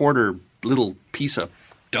a quarter little piece of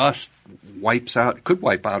dust could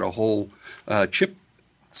wipe out a whole chip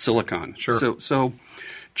silicon. Sure. So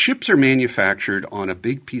chips are manufactured on a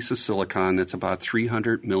big piece of silicon that's about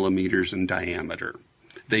 300 millimeters in diameter.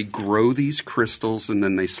 They grow these crystals and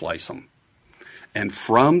then they slice them. And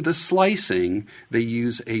from the slicing, they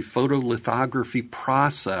use a photolithography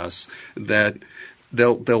process that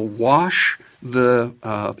they'll wash the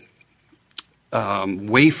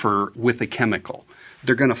wafer with a chemical.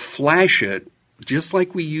 They're going to flash it just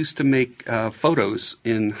like we used to make photos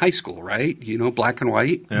in high school, right? You know, black and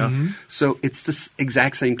white. Yeah. So it's the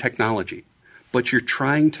exact same technology, but you're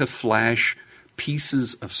trying to flash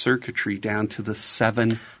pieces of circuitry down to the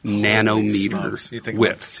 7 nanometer Smokes. You think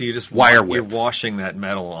width. So you just wire you're width. washing that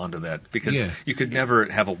metal onto that because Yeah. you could never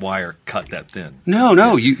have a wire cut that thin.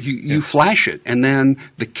 No, you flash it, and then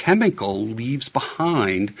the chemical leaves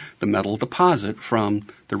behind the metal deposit from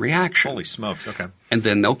the reaction. Holy smokes! Okay. And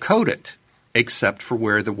then they'll coat it, except for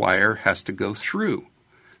where the wire has to go through.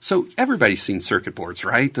 So everybody's seen circuit boards,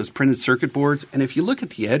 right? Those printed circuit boards. And if you look at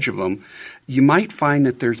the edge of them, you might find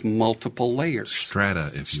that there's multiple layers. Strata,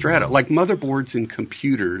 if you Strata. will. Like motherboards in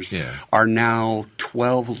computers Yeah. are now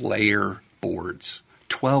 12-layer boards.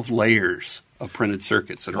 12 layers of printed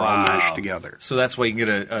circuits that are all meshed together. So that's why you can get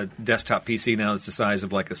a desktop PC now that's the size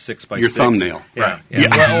of like a 6x6. Your thumbnail, Yeah. right. Yeah.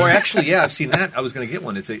 Yeah. Well, or actually, yeah, I've seen that. I was going to get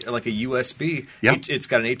one. It's like a USB. Yep. It's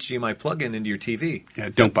got an HDMI plug-in into your TV. Yeah,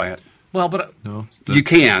 don't buy it. Well, but No, You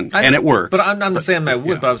can, and it works. But I'm not saying I would.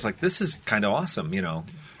 yeah. But I was like, this is kind of awesome. You know,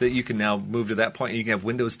 that you can now move to that point. You can have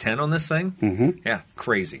Windows 10 on this thing. Mm-hmm. Yeah,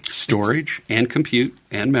 crazy, Storage and compute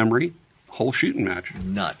and memory, whole shooting match.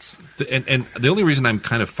 nuts. And the only reason I'm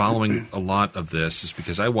kind of following a lot of this is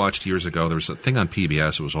because I watched years ago. There was a thing on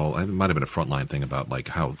PBS. It might have been a Frontline thing about like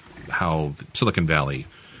how Silicon Valley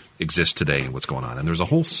exists today and what's going on. And there's a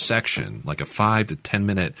whole section, like a 5 to 10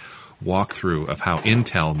 minute walkthrough of how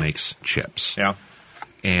Intel makes chips. Yeah.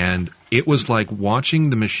 And it was like watching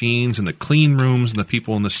the machines and the clean rooms and the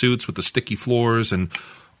people in the suits with the sticky floors, and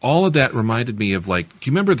all of that reminded me of like, do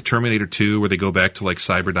you remember the Terminator 2 where they go back to like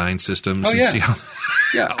Cyberdyne systems and yeah. see how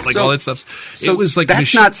Yeah, like all that stuff? So it was like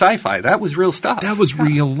that's not sci-fi. That was real stuff. that was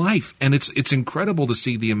real life, and it's incredible to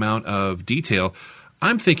see the amount of detail.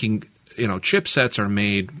 I'm thinking, you know, chipsets are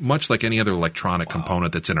made much like any other electronic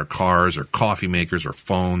component that's in our cars or coffee makers or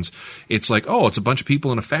phones. It's like, oh, it's a bunch of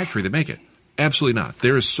people in a factory that make it. Absolutely not.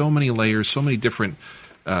 There is so many layers, so many different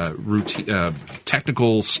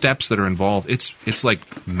technical steps that are involved. It's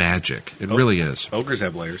like magic. It really is. Ogres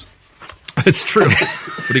have layers. It's true.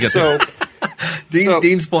 What do you got there?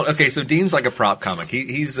 Dean's okay. So Dean's like a prop comic.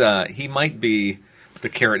 He might be the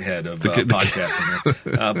carrot head of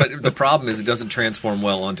podcasting. But the problem is it doesn't transform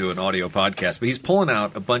well onto an audio podcast. But he's pulling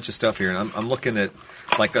out a bunch of stuff here, and I'm looking at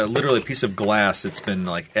like literally a piece of glass that's been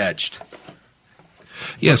like etched.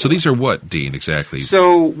 Yeah, so these are what, Dean, exactly?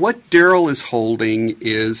 So what Daryl is holding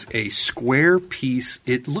is a square piece.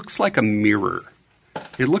 It looks like a mirror.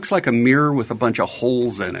 It looks like a mirror with a bunch of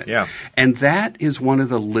holes in it. Yeah. And that is one of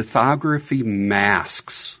the lithography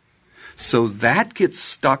masks. So that gets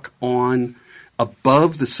stuck on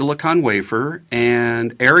above the silicon wafer.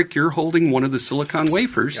 And Eric, you're holding one of the silicon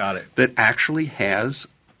wafers Got it. that actually has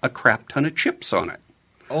a crap ton of chips on it.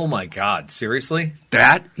 Oh my God! Seriously?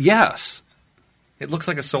 That, yes, It looks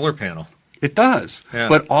like a solar panel. it does. Yeah.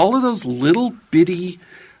 But all of those little bitty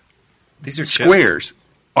These are chips. squares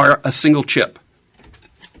are a single chip.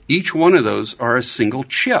 Each one of those are a single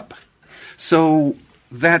chip. So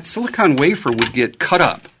that silicon wafer would get cut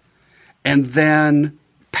up and then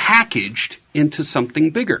packaged into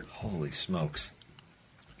something bigger. Holy smokes!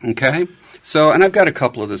 Okay? So, and I've got a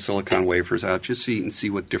couple of the silicon wafers out just so you can see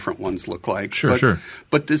what different ones look like. Sure.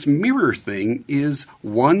 But this mirror thing is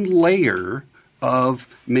one layer of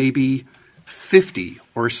maybe 50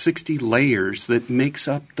 or 60 layers that makes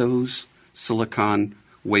up those silicon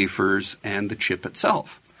wafers and the chip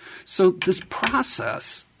itself. So this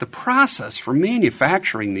process, the process for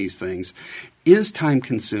manufacturing these things is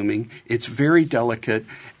time-consuming. It's very delicate.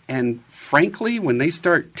 And frankly, when they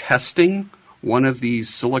start testing one of these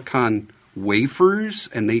silicon wafers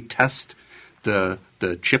and they test the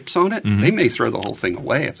chips on it, they may throw the whole thing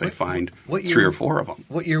away if they find 3 or 4 of them.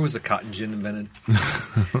 What year was the cotton gin invented?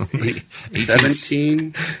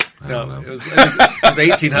 17? No, it was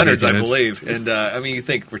 1800s, I believe. And you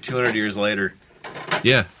think we're 200 years later.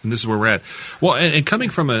 Yeah, and this is where we're at. Well, and coming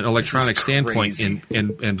from an electronic standpoint and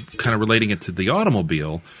kind of relating it to the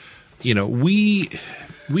automobile, we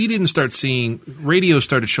didn't start seeing radios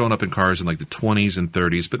started showing up in cars in like the 20s and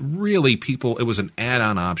 30s, but really it was an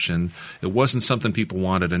add-on option. It wasn't something people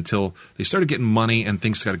wanted until they started getting money and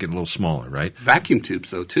things started getting a little smaller, right? Vacuum tubes,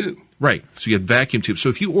 though, too. Right. So you had vacuum tubes. So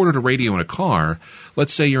if you ordered a radio in a car,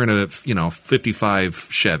 let's say you're in a 55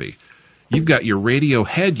 Chevy. You've got your radio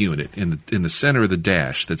head unit in the center of the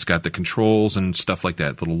dash that's got the controls and stuff like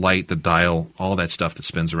that, the little light, the dial, all that stuff that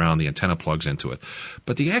spins around, the antenna plugs into it.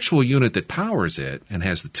 But the actual unit that powers it and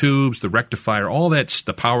has the tubes, the rectifier, all that's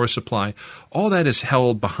the power supply, all that is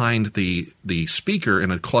held behind the speaker in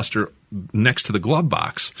a cluster next to the glove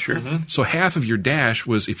box. Sure. Mm-hmm. So half of your dash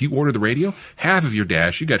was, if you ordered the radio, half of your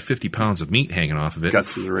dash, you got 50 pounds of meat hanging off of it.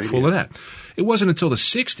 Guts of the radio. Full of that. It wasn't until the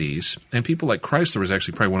 60s, and people like Chrysler was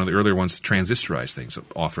actually probably one of the earlier ones to transistorize things,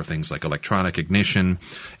 offer things like electronic ignition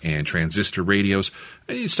and transistor radios.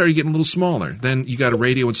 And it started getting a little smaller. Then you got a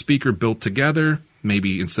radio and speaker built together.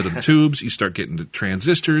 Maybe instead of the tubes, you start getting the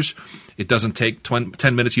transistors. It doesn't take 10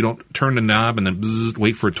 minutes. You don't turn the knob and then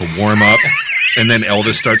wait for it to warm up. And then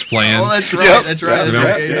Elvis starts playing. Oh, that's right. Yep. That's right. You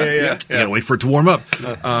know? Yeah. You gotta wait for it to warm up.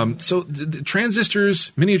 So the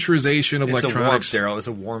transistors, miniaturization of It's electronics. a warm, Daryl. It's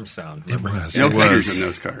a warm sound. It was. No It players was. in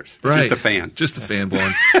those cars. Right. Just a fan. Just a fan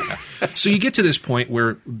blowing. So you get to this point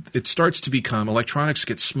where it starts to become, electronics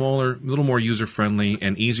gets smaller, a little more user-friendly,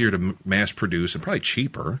 and easier to mass produce, and probably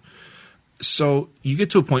cheaper. So you get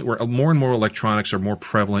to a point where more and more electronics are more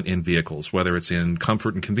prevalent in vehicles, whether it's in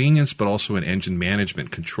comfort and convenience, but also in engine management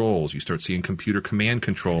controls. You start seeing computer command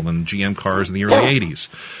control in GM cars in the early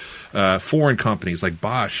 80s. Foreign companies like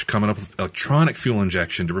Bosch coming up with electronic fuel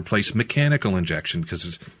injection to replace mechanical injection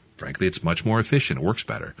because, frankly, it's much more efficient. It works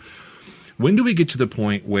better. When do we get to the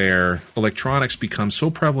point where electronics become so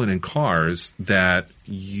prevalent in cars that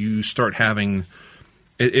you start having...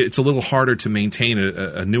 It's a little harder to maintain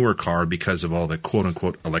a newer car because of all the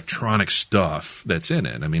quote-unquote electronic stuff that's in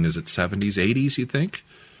it. I mean, is it 70s, 80s, you think?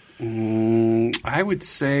 I would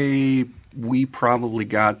say we probably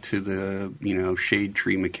got to the, shade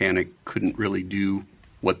tree mechanic couldn't really do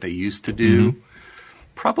what they used to do.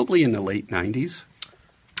 Probably in the late 90s.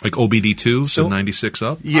 Like OBD2, so 96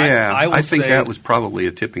 up? Yeah, I think say that was probably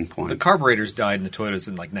a tipping point. The carburetors died in the Toyotas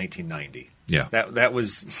in like 1990. Yeah. That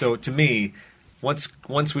was, so to me,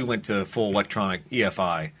 once we went to full electronic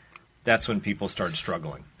EFI, that's when people started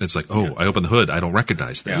struggling. It's like, I open the hood, I don't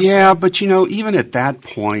recognize this. Yeah, but even at that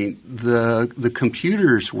point, the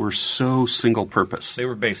computers were so single purpose. They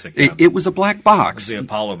were basic. It was a black box. It was the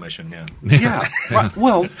Apollo mission, Yeah.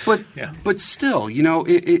 But still,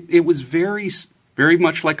 it was very, very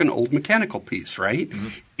much like an old mechanical piece, right? Mm-hmm.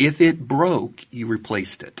 If it broke, you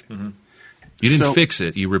replaced it. Mm-hmm. You didn't fix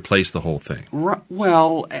it, you replaced the whole thing.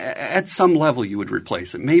 Well, at some level you would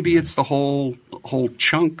replace it. Maybe it's the whole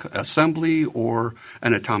chunk assembly or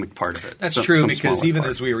an atomic part of it. That's true, because even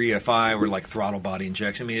as we were EFI, we're like throttle body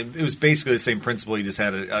injection. I mean, it was basically the same principle. You just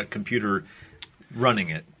had a computer running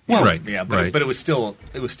it. Well, right. Yeah, but it was still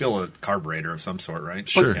a carburetor of some sort, right?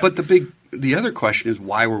 Sure. But the other question is,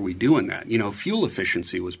 why were we doing that? Fuel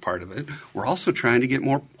efficiency was part of it. We're also trying to get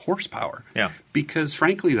more horsepower. Yeah. Because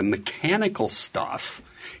frankly, the mechanical stuff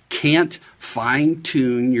can't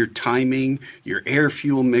fine-tune your timing, your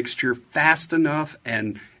air-fuel mixture fast enough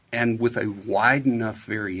and with a wide enough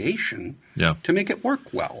variation to make it work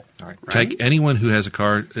well. All right. Like anyone who has a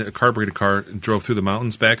carbureted car and drove through the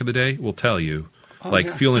mountains back in the day will tell you,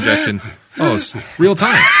 fuel injection, it's real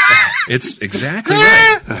time. It's exactly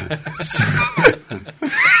right.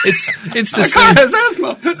 It's the same.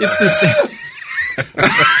 It's the same.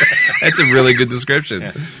 That's a really good description.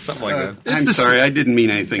 Yeah, something like that. I'm sorry, I didn't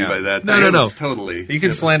mean anything by that. No. Totally. You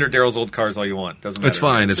can slander Daryl's old cars all you want. Doesn't matter. It's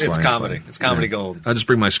fine. It's comedy. It's comedy gold. I'll just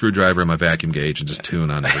bring my screwdriver and my vacuum gauge and just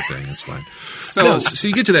tune on everything. It's fine. So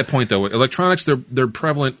you get to that point, though. Electronics, they're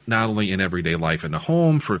prevalent not only in everyday life in the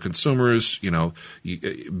home for consumers,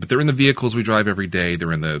 but they're in the vehicles we drive every day.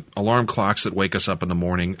 They're in the alarm clocks that wake us up in the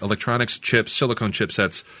morning. Electronics, chips, silicone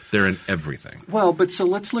chipsets, they're in everything. Well, but so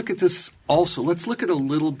let's look at this also. Let's look at a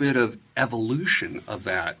little bit of evolution of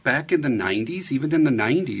that. Back in the 90s, even in the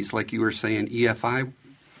 90s, like you were saying, EFI,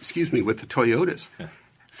 with the Toyotas. Yeah.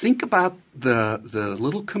 Think about the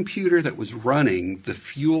little computer that was running the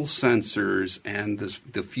fuel sensors and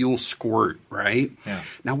the fuel squirt, right? Yeah.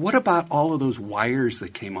 Now, what about all of those wires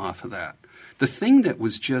that came off of that? The thing that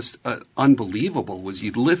was just unbelievable was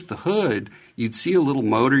you'd lift the hood, you'd see a little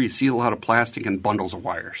motor, you'd see a lot of plastic and bundles of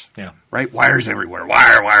wires. Yeah. Right? Wires everywhere.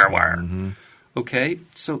 Wire. Mm-hmm. Okay?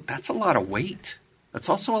 So that's a lot of weight. That's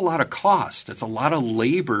also a lot of cost. It's a lot of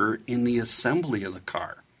labor in the assembly of the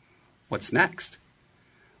car. What's next?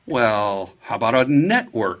 Well, how about a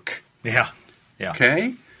network? Yeah.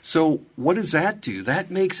 Okay? So what does that do? That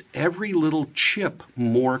makes every little chip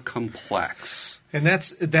more complex. And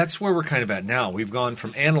that's where we're kind of at now. We've gone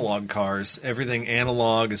from analog cars, everything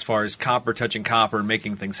analog as far as copper touching copper,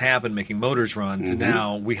 making things happen, making motors run, to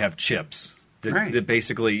now we have chips that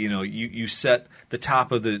basically, you set the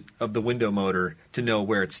top of the window motor to know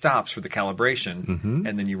where it stops for the calibration,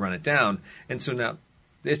 and then you run it down. And so now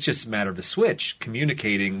it's just a matter of the switch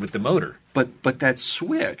communicating with the motor. But that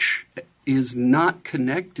switch is not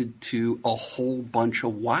connected to a whole bunch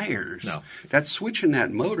of wires. No. That switch in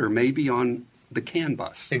that motor may be on the CAN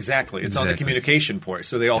bus. Exactly. It's on the communication port,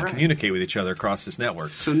 so they all communicate with each other across this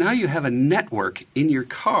network. So now you have a network in your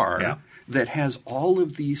car that has all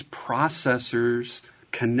of these processors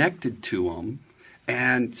connected to them.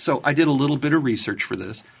 And so I did a little bit of research for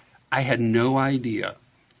this. I had no idea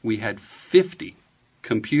we had 50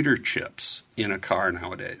 computer chips in a car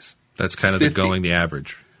nowadays. That's kind of the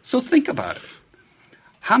average. So think about it.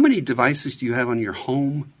 How many devices do you have on your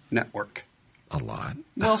home network? A lot.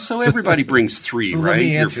 Well, so everybody brings 3, right? Let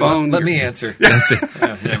me answer. Your phone. Let me answer. That's it.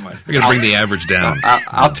 Never mind. We're going to bring the average down.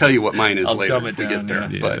 I'll tell you what mine is I'll later dumb it if we down,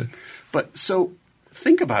 get there. yeah. But so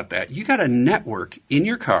think about that. You got a network in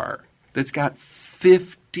your car that's got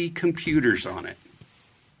 50 computers on it.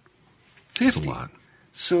 50. That's a lot.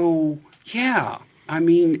 So, yeah. I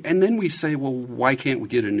mean, and then we say, well, why can't we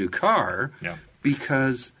get a new car? Yeah.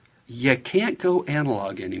 Because you can't go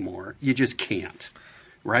analog anymore. You just can't,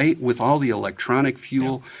 right? With all the electronic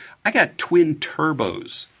fuel. Yeah. I got twin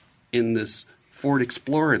turbos in this Ford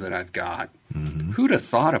Explorer that I've got. Mm-hmm. Who'd have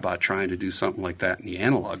thought about trying to do something like that in the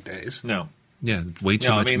analog days? No. Yeah, way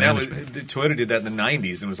too much management. Toyota did that in the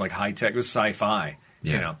 90s, and it was like high-tech. It was sci-fi.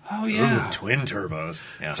 Yeah. Oh, yeah. Ooh, twin turbos.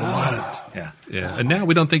 Yeah. It's a lot. Yeah. Yeah. And now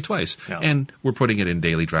we don't think twice. No. And we're putting it in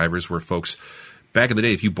daily drivers where folks, back in the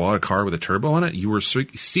day, if you bought a car with a turbo on it, you were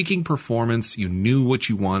seeking performance. You knew what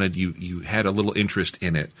you wanted. You had a little interest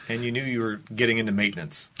in it. And you knew you were getting into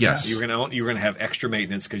maintenance. Yes. You were going to have extra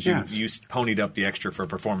maintenance because you ponied up the extra for a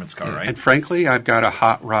performance car, right? And frankly, I've got a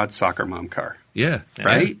hot rod soccer mom car. Yeah.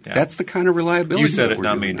 Right? Yeah. That's the kind of reliability. You said that it,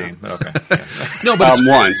 not me, now. Dean. But okay. Yeah. No, but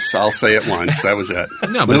once. I'll say it once. That was it.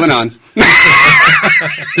 No, but Moving on.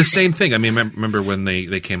 The same thing. I mean, remember when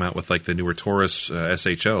they came out with like the newer Taurus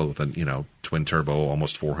SHO with a twin turbo,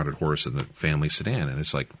 almost 400 horse in the family sedan, and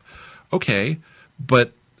it's like, okay,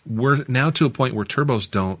 but we're now to a point where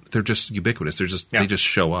turbos they're just ubiquitous. They just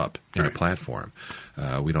show up in a platform.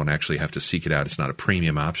 We don't actually have to seek it out. It's not a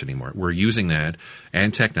premium option anymore. We're using that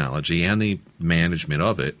and technology and the management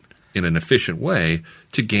of it in an efficient way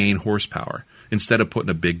to gain horsepower. Instead of putting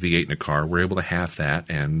a big V8 in a car, we're able to have that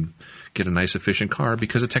and get a nice efficient car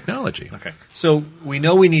because of technology. Okay. So we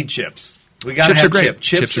know we need chips. We got to have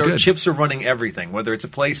chips. Chips are running everything, whether it's a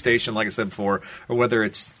PlayStation, like I said before, or whether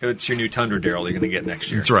it's your new Tundra, Daryl, you're going to get next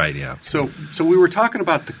year. That's right, yeah. So we were talking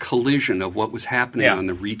about the collision of what was happening on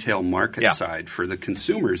the retail market side for the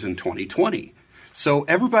consumers in 2020. So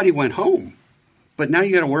everybody went home, but now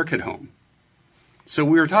you got to work at home. So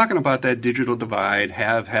we were talking about that digital divide,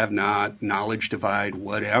 have not, knowledge divide,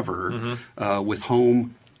 whatever, with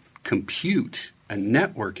home compute and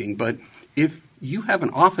networking. But if you have an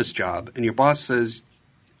office job and your boss says,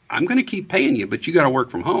 I'm going to keep paying you, but you got to work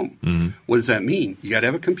from home. Mm-hmm. What does that mean? You got to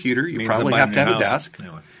have a computer. You probably have to have a desk.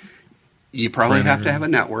 Anyway. You probably have to have a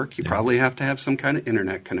network. You probably have to have some kind of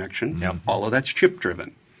internet connection. Yep. All of that's chip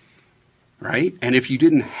driven, right? And if you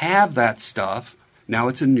didn't have that stuff, now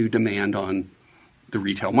it's a new demand on the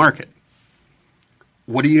retail market.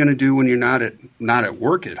 What are you going to do when you're not at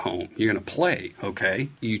work at home? You're going to play, okay?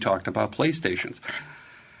 You talked about PlayStations.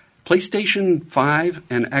 PlayStation 5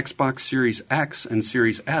 and Xbox Series X and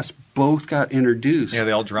Series S both got introduced. Yeah,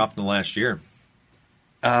 they all dropped in the last year.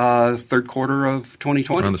 third quarter of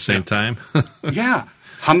 2020. Around the same time? Yeah.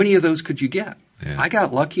 How many of those could you get? Yeah. I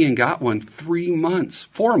got lucky and got one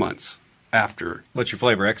 4 months after. What's your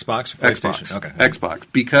flavor? Xbox or PlayStation? Xbox. Okay. Xbox.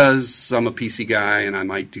 Because I'm a PC guy and I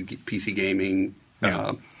might do PC gaming.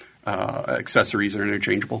 Yeah. Accessories are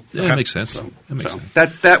interchangeable. Yeah, that makes sense.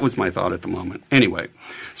 That was my thought at the moment. Anyway,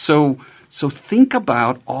 so think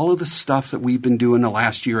about all of the stuff that we've been doing the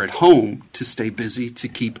last year at home to stay busy, to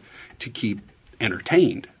keep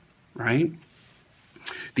entertained, right?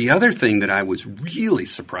 The other thing that I was really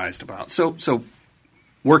surprised about, so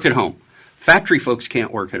work at home. Factory folks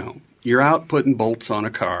can't work at home. You're out putting bolts on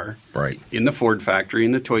a car, right? In the Ford factory,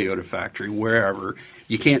 in the Toyota factory, wherever.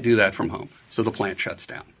 You can't do that from home, so the plant shuts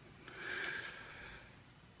down.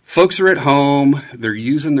 Folks are at home. They're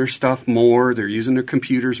using their stuff more. They're using their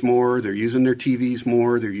computers more. They're using their TVs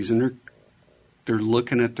more. They're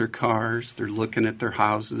looking at their cars. They're looking at their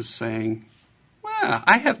houses, saying, "Well,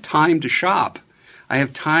 I have time to shop. I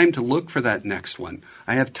have time to look for that next one.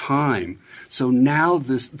 I have time." So now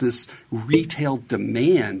this retail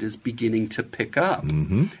demand is beginning to pick up,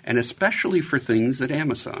 and especially for things that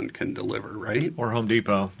Amazon can deliver, right? Or Home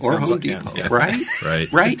Depot. Or Home Depot, yeah.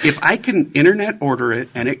 right? Right. If I can internet order it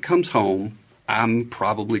and it comes home, I'm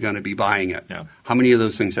probably going to be buying it. Yeah. How many of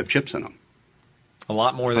those things have chips in them? A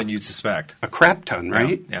lot more than you'd suspect. A crap ton,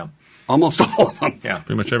 right? Yeah. Almost all of them. Yeah.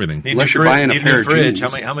 Pretty much everything. Unless you're buying a pair of fridge.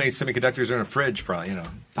 jeans. How many semiconductors are in a fridge? Probably,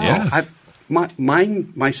 Yeah. My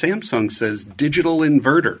Samsung says digital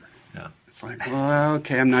inverter. Yeah. It's like, well,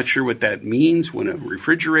 okay, I'm not sure what that means when a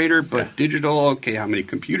refrigerator, but digital, okay, how many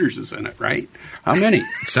computers is in it, right? How many?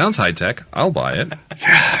 It sounds high tech. I'll buy it.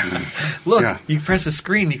 Look, Yeah. you press a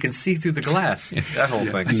screen, you can see through the glass. That whole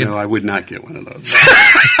thing. No, I would not get one of those.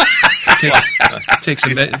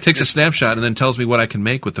 Takes a snapshot and then tells me what I can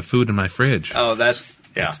make with the food in my fridge. Oh, that's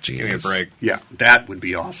That's Give me a genius. break. Yeah, that would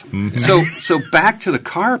be awesome. So back to the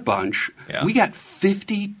car bunch. Yeah. We got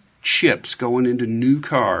 50 chips going into new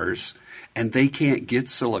cars, and they can't get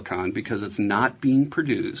silicon because it's not being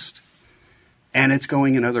produced, and it's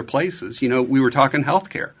going in other places. We were talking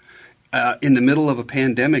healthcare. In the middle of a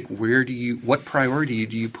pandemic, what priority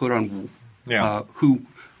do you put on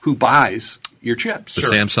who buys your chips? The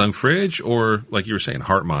Samsung fridge, or like you were saying,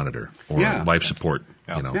 heart monitor or life support.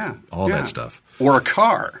 All that stuff. Or a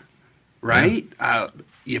car, right?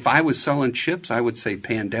 If I was selling chips, I would say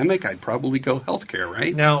pandemic. I'd probably go healthcare,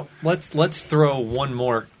 right? Now, let's throw one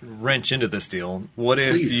more wrench into this deal. What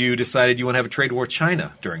if you decided you want to have a trade war with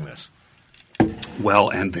China during this? Well,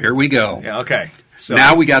 and there we go. Yeah, okay. So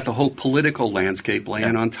now we got the whole political landscape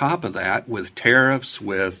laying on top of that with tariffs,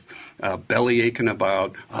 with belly aching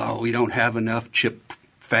about, we don't have enough chip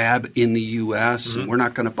fab in the U.S., and we're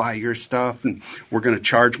not going to buy your stuff, and we're going to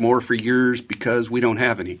charge more for yours because we don't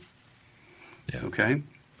have any. Yeah. Okay?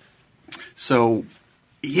 So,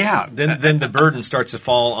 yeah. Then the burden starts to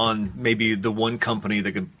fall on maybe the one company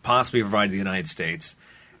that could possibly provide the United States,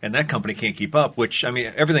 and that company can't keep up, which, I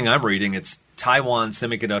mean, everything I'm reading, it's Taiwan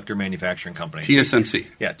Semiconductor Manufacturing Company. TSMC.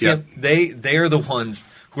 Yeah. They are the ones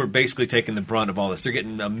who are basically taking the brunt of all this. They're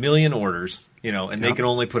getting 1 million orders, and they can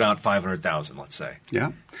only put out 500,000, let's say.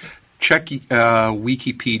 Yeah. Check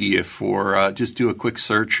Wikipedia for, just do a quick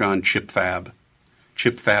search on chip fab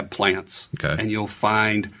plants. Okay. And you'll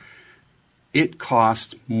find it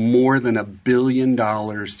costs more than $1 billion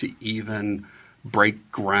to even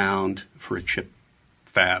break ground for a chip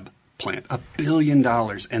fab plant. $1 billion.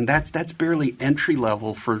 And that's barely entry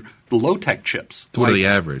level for the low-tech chips. So what are the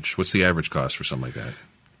average? What's the average cost for something like that?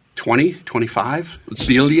 20, 25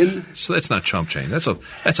 billion. So that's not chump change. That's a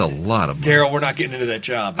lot of money. Daryl, we're not getting into that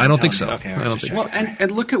job. I don't think so. Okay, I don't think Well,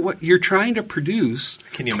 and look at what you're trying to produce.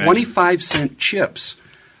 Can you imagine? 25-cent chips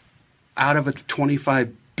out of a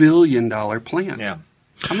 $25 billion plant. Yeah.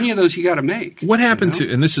 How many of those you got to make? What happened to,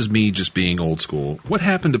 and this is me just being old school, what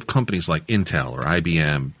happened to companies like Intel or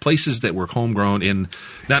IBM, places that were homegrown in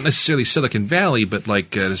not necessarily Silicon Valley, but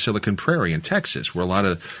like Silicon Prairie in Texas, where a lot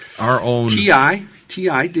of our own...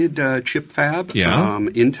 TI did chip fab. Yeah.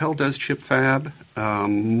 Intel does chip fab.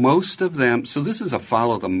 Most of them, so this is a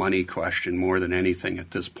follow the money question more than anything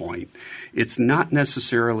at this point. It's not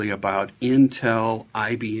necessarily about Intel,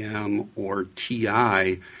 IBM, or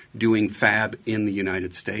TI doing fab in the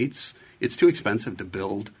United States. It's too expensive to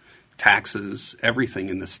build, taxes, everything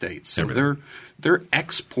in the States. So they're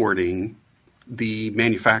exporting the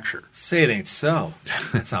manufacturer. Say it ain't so.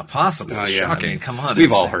 That's not possible. It's shocking. Come on.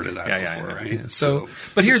 We've all heard of that before, right? Yeah, so,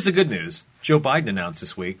 but here's the good news. Joe Biden announced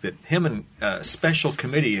this week that him and a special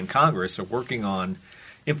committee in Congress are working on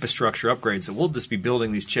infrastructure upgrades that we'll just be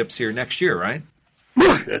building these chips here next year, right?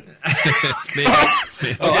 Oh,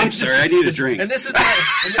 I'm sorry. I need a drink. And this is not,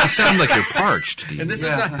 You sound like you're parched, Dean. and this is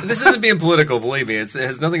not, this isn't being political, believe me. It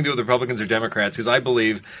has nothing to do with Republicans or Democrats, because I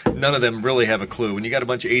believe none of them really have a clue. When you got a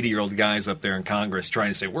bunch of 80-year-old guys up there in Congress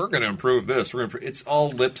trying to say, we're going to improve this, it's all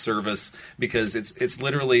lip service, because it's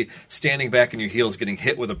literally standing back on your heels, getting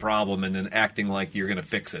hit with a problem, and then acting like you're going to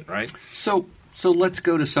fix it, right? So let's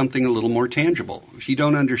go to something a little more tangible. If you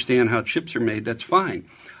don't understand how chips are made, that's fine.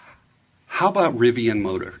 How about Rivian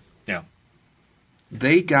Motor? Yeah.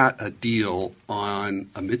 They got a deal on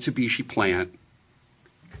a Mitsubishi plant.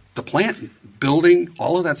 The plant building,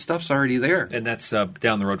 all of that stuff's already there. And that's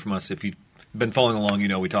down the road from us. If you've been following along, you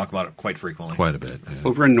know we talk about it quite frequently. Quite a bit. Yeah.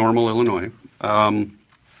 Over in Normal, Illinois.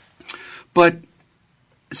 But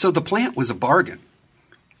so the plant was a bargain.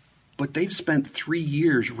 But they've spent 3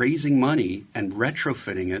 years raising money and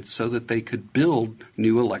retrofitting it so that they could build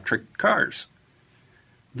new electric cars.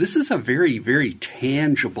 This is a very, very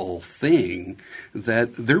tangible thing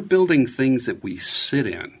that they're building things that we sit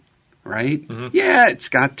in, right? Mm-hmm. Yeah, it's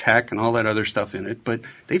got tech and all that other stuff in it, but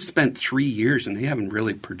they've spent 3 years and they haven't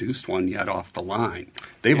really produced one yet off the line.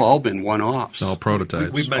 They've all been one-offs. It's all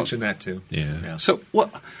prototypes. We've mentioned that too. Yeah.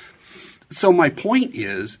 So my point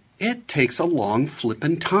is, it takes a long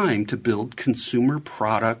flippin' time to build consumer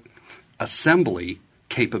product assembly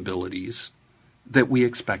capabilities that we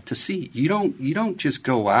expect to see. You don't just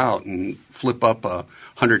go out and flip up a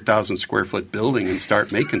 100,000 square foot building and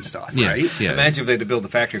start making stuff, right? Yeah. Imagine if they had to build the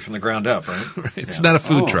factory from the ground up, right? Right. It's not a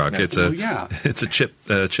food truck. Yeah. It's a chip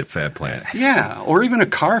fab plant. Yeah, or even a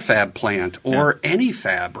car fab plant, or any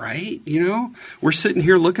fab, right? You know, we're sitting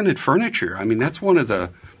here looking at furniture. I mean, that's one of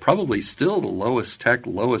the probably still the lowest tech,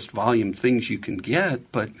 lowest volume things you can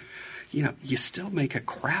get, but you know, you still make a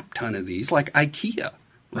crap ton of these, like IKEA,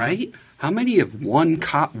 right? Mm-hmm. How many of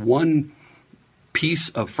one piece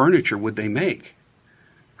of furniture would they make,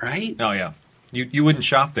 right? Oh, yeah. You wouldn't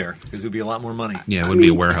shop there because it would be a lot more money. Yeah, it wouldn't be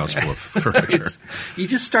a warehouse full of furniture. You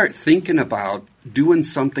just start thinking about doing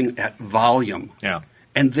something at volume. Yeah.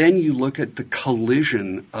 And then you look at the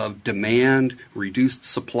collision of demand, reduced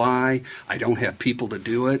supply, I don't have people to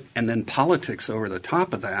do it, and then politics over the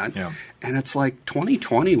top of that. Yeah. And it's like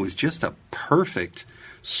 2020 was just a perfect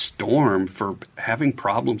storm for having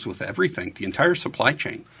problems with everything, the entire supply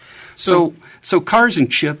chain. So cars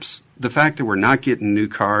and chips, the fact that we're not getting new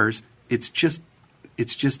cars, it's just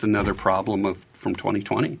another problem from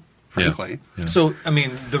 2020. Frankly. Yeah. So, I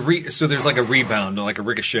mean, so there's like a rebound, like a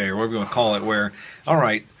ricochet, or whatever you want to call it, where, all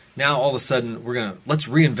right, now all of a sudden let's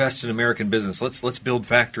reinvest in American business. Let's build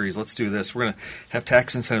factories. Let's do this. We're going to have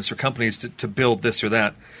tax incentives for companies to build this or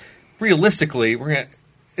that. Realistically,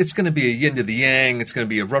 it's going to be a yin to the yang. It's going to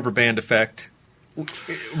be a rubber band effect.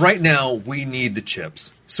 Right now, we need the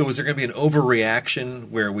chips. So is there going to be an overreaction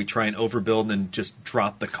where we try and overbuild and just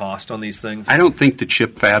drop the cost on these things? I don't think the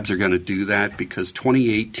chip fabs are going to do that, because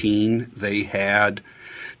 2018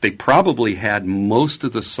 they probably had most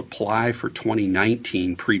of the supply for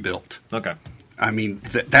 2019 pre-built. Okay. I mean,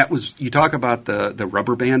 that was, you talk about the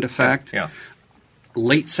rubber band effect. Yeah.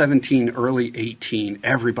 Late 17, early 18,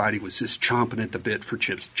 everybody was just chomping at the bit for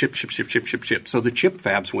chips. Chip. So the chip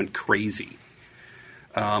fabs went crazy.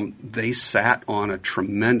 They sat on a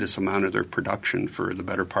tremendous amount of their production for the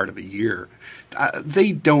better part of a year.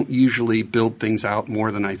 They don't usually build things out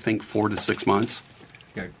more than, I think, 4 to 6 months.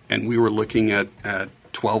 Okay. And we were looking at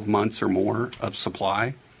 12 months or more of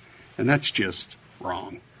supply, and that's just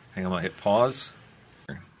wrong. Hang on, I'll hit pause.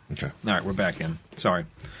 Okay. All right, we're back in. Sorry.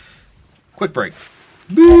 Quick break.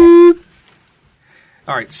 Boop.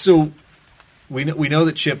 All right, so we know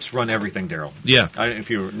that chips run everything, Daryl. Yeah. If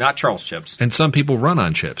you're not Charles Chips. And some people run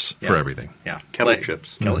on chips for everything. Yeah. Kelly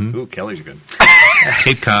chips. Kelly. Ooh, Kelly's are good.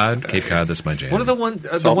 Cape Cod, that's my jam. What are the ones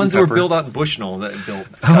that were built out in Bushnell that built?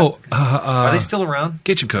 Are they still around?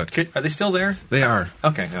 Kitchen Cooked. Are they still there? They are.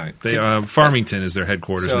 Okay, all right. They Farmington is their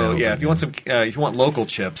headquarters now. So yeah, if you want local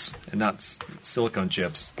chips and not silicone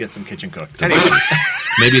chips, get some Kitchen Cooked. Anyway.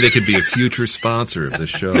 Maybe they could be a future sponsor of the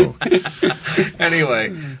show.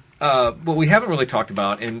 Anyway, what we haven't really talked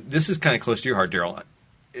about, and this is kind of close to your heart, Daryl,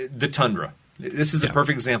 the Tundra. This is a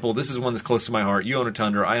perfect example. This is one that's close to my heart. You own a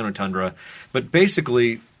Tundra. I own a Tundra. But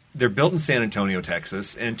basically, they're built in San Antonio,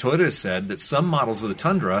 Texas, and Toyota has said that some models of the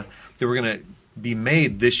Tundra that were going to be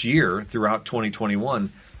made this year throughout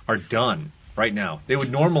 2021 are done right now. They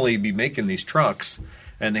would normally be making these trucks,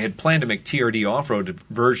 and they had planned to make TRD off-road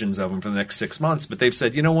versions of them for the next 6 months, but they've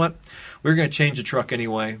said, you know what, we're going to change the truck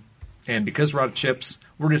anyway, and because we're out of chips,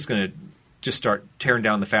 we're just going to start tearing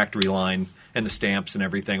down the factory line and the stamps and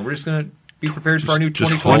everything. We're just going to be prepared for our new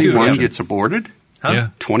 2022. 21 gets aborted? Huh? Yeah.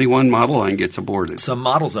 21 model line gets aborted. Some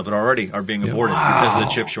models of it already are being aborted because of the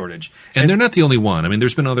chip shortage. And they're not the only one. I mean,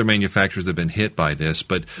 there's been other manufacturers that have been hit by this,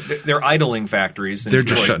 but they're idling factories. They're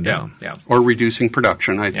just shutting down. Yeah. Or reducing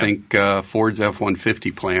production. I think Ford's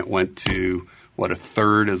F-150 plant went to, a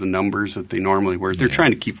third of the numbers that they normally were. They're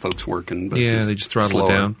trying to keep folks working. But they just throttle it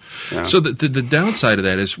down. Yeah. So the downside of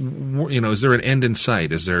that is, is there an end in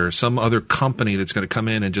sight? Is there some other company that's going to come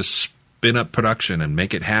in and just spin up production and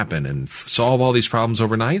make it happen and solve all these problems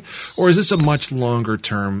overnight? Or is this a much longer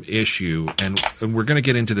term issue? And we're going to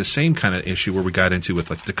get into the same kind of issue where we got into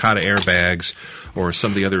with like Takata airbags or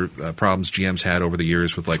some of the other problems GM's had over the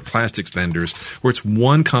years with like plastics vendors, where it's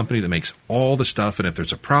one company that makes all the stuff. And if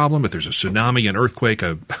there's a problem, if there's a tsunami, an earthquake,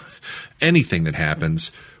 anything that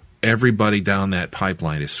happens, everybody down that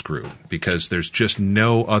pipeline is screwed because there's just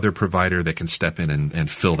no other provider that can step in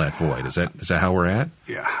and fill that void. Is that how we're at?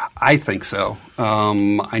 Yeah, I think so.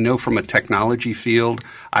 I know from a technology field,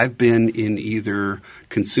 I've been in either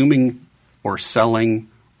consuming or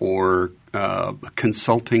selling or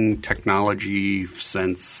consulting technology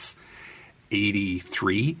since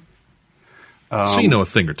 83. So you know a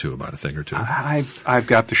thing or two about a thing or two. I've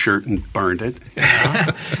got the shirt and burned it.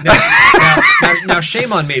 Now,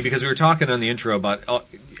 shame on me because we were talking on the intro about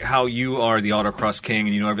how you are the autocross king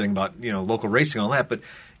and you know everything about local racing and all that, but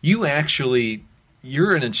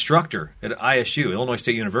you're an instructor at ISU, Illinois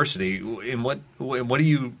State University. In what are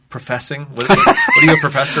you professing? What are you a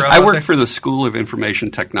professor of? I worked for the School of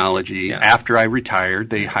Information Technology. Yeah. After I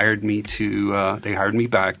retired, they hired me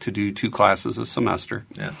back to do 2 classes a semester.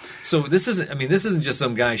 Yeah. So this isn't just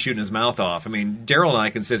some guy shooting his mouth off. I mean, Daryl and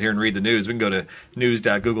I can sit here and read the news. We can go to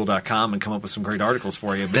news.google.com and come up with some great articles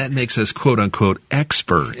for you. That makes us quote unquote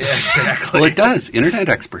experts. Yeah, exactly. Well, it does. Internet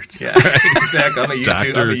experts. Yeah, exactly. I'm a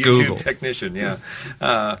YouTube Google. technician. Yeah.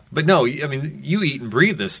 But no, I mean, you eat and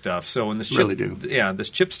breathe this stuff. So when this chip, really do. Yeah, this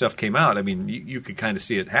chip stuff came out, I mean, you could kind of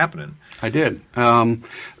see it happening. I did.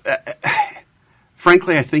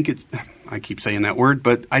 Frankly, I think I keep saying that word,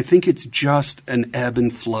 but I think it's just an ebb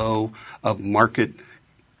and flow of market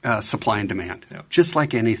supply and demand, just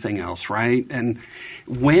like anything else, right? And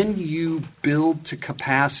when you build to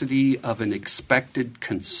capacity of an expected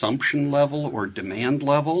consumption level or demand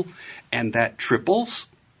level, and that triples,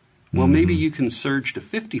 well, maybe you can surge to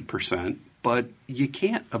 50%, but you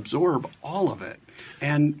can't absorb all of it.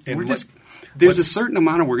 And there's a certain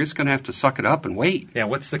amount of we're just going to have to suck it up and wait. Yeah,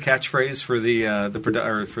 what's the catchphrase for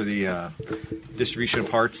the distribution of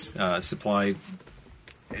parts supply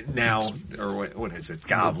now, or what is it?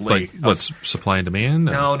 Golly, like what's supply and demand?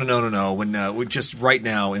 No. When we just right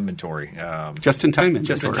now inventory, just in time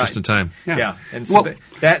inventory. Just in time. Yeah. And so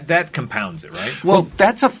that compounds it, right? Well,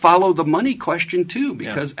 that's a follow the money question too,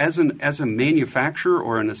 because as a manufacturer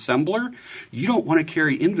or an assembler, you don't want to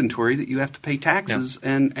carry inventory that you have to pay taxes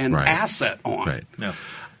and asset on. Right. No.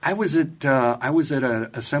 I was at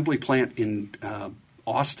an assembly plant in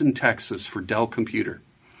Austin, Texas for Dell Computer.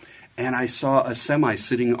 And I saw a semi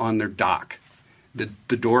sitting on their dock. The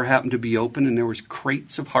door happened to be open, and there was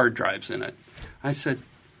crates of hard drives in it. I said,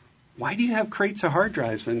 why do you have crates of hard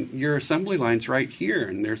drives? And your assembly line's right here,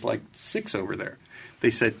 and there's like 6 over there. They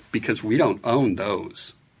said, because we don't own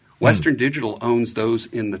those. Western Digital owns those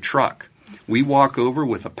in the truck. We walk over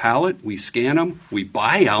with a pallet, we scan them, we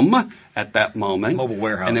buy them at that moment. Mobile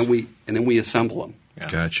warehouse. And then we assemble them. Yeah.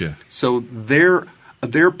 Gotcha. So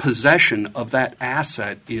their possession of that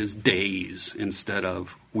asset is days instead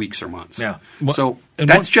of weeks or months. Yeah. So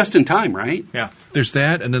that's just in time, right? Yeah. There's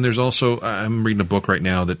that, and then there's also I'm reading a book right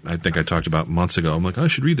now that I think I talked about months ago. I'm like, I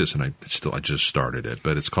should read this, and I just started it,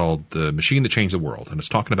 but it's called The Machine That Changed the World, and it's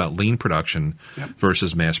talking about lean production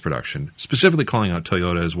versus mass production, specifically calling out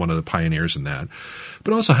Toyota as one of the pioneers in that,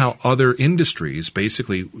 but also how other industries,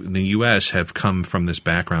 basically in the U.S., have come from this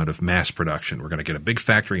background of mass production. We're going to get a big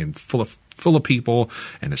factory and full of people,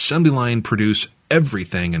 and assembly line produce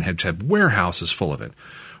everything, and have warehouses full of it.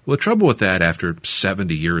 Well, the trouble with that after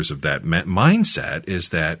 70 years of that mindset is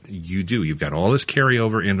that you've got all this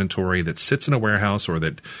carryover inventory that sits in a warehouse or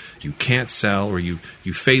that you can't sell, or you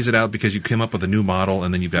phase it out because you came up with a new model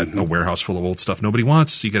and then you've got a warehouse full of old stuff nobody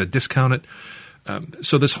wants, so you got to discount it.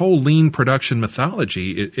 So this whole lean production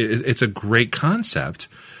mythology, it's a great concept.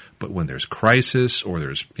 But when there's crisis or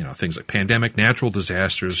there's things like pandemic, natural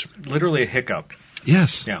disasters, literally a hiccup.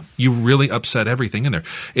 Yes. Yeah. You really upset everything in there.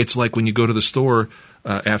 It's like when you go to the store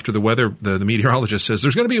after the weather, the meteorologist says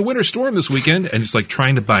there's going to be a winter storm this weekend, and it's like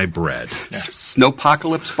trying to buy bread. Yeah.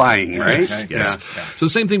 Snowpocalypse buying, right? Yes. Yeah. So the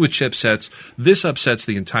same thing with chipsets. This upsets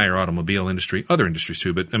the entire automobile industry, other industries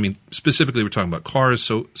too, but I mean specifically we're talking about cars.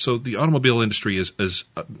 So the automobile industry is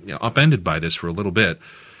upended by this for a little bit.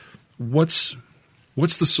 What's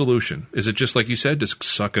What's the solution? Is it just like you said, just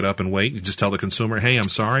suck it up and wait? You just tell the consumer, hey, I'm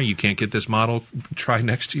sorry, you can't get this model. Try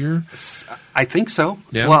next year? I think so.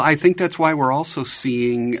 Yeah. Well, I think that's why we're also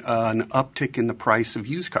seeing an uptick in the price of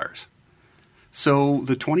used cars. So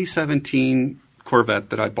the 2017 Corvette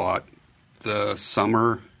that I bought the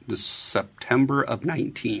September of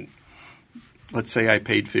 19, let's say I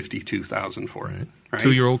paid $52,000 for it. Right?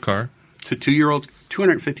 2-year-old car. It's a 2-year-old,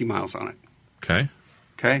 250 miles on it. Okay.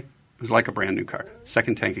 It was like a brand new car.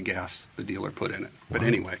 Second tank of gas the dealer put in it. But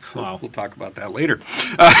anyway, we'll talk about that later.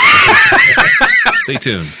 Stay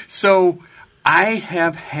tuned. So I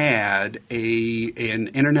have had an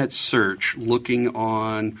internet search looking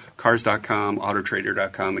on Cars.com,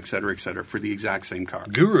 Autotrader.com, et cetera, for the exact same car.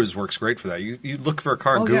 Gurus works great for that. You look for a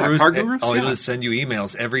car, Oh, Gurus. yeah, Car Gurus, It'll yeah. just send you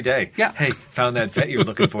emails every day. Yeah. Hey, found that vet you're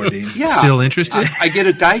looking for, Dean. Yeah. Still interested? I get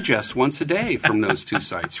a digest once a day from those two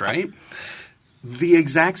sites, right? The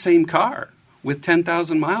exact same car with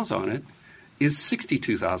 10,000 miles on it is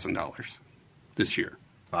 $62,000 this year.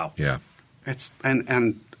 Wow. Yeah.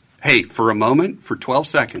 And hey, for a moment, for 12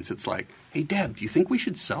 seconds, it's like, hey, Deb, do you think we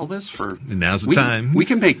should sell this for? Now's the time. We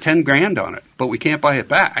can make $10,000 on it, but we can't buy it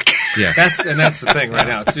back. Yeah. That's the thing right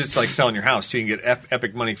now. It's just like selling your house too. You can get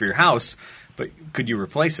epic money for your house, but could you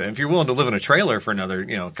replace it? If you're willing to live in a trailer for another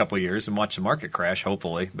couple of years and watch the market crash,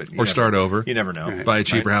 hopefully, but Or start over. You never know. Right. Buy a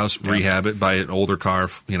cheaper Right? house, Yeah. rehab it, buy an older car,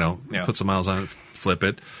 Yeah. put some miles on it, flip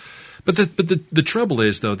it. But the trouble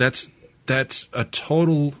is, though, that's a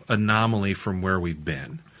total anomaly from where we've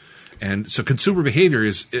been. And so consumer behavior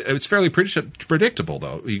it's fairly predictable,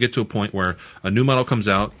 though. You get to a point where a new model comes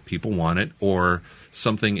out, people want it, or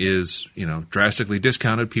something is, drastically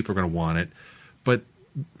discounted, people are going to want it. But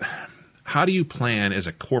how do you plan as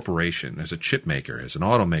a corporation, as a chip maker, as an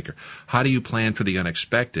automaker? How do you plan for the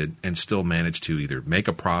unexpected and still manage to either make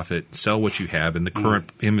a profit, sell what you have in the current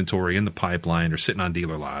inventory in the pipeline or sitting on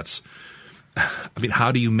dealer lots? I mean,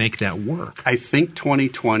 how do you make that work? I think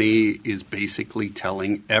 2020 is basically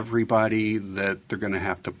telling everybody that they're going to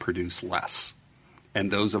have to produce less.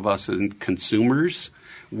 And those of us as consumers,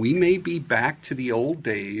 we may be back to the old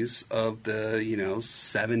days of the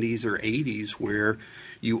 70s or 80s where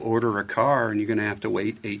you order a car and you're going to have to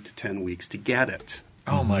wait 8 to 10 weeks to get it.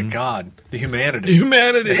 Oh my God, the humanity.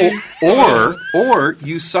 Or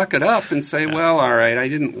you suck it up and say, well, all right, I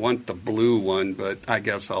didn't want the blue one, but I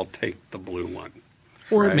guess I'll take the blue one.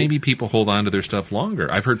 Or Right. maybe people hold on to their stuff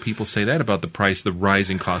longer. I've heard people say that about the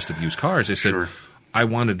rising cost of used cars. They said, Sure. I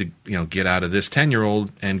wanted to get out of this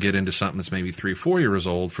 10-year-old and get into something that's maybe 3 or 4 years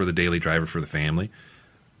old for the daily driver for the family.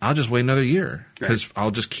 I'll just wait another year because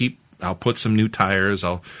I'll put some new tires.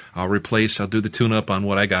 I'll do the tune-up on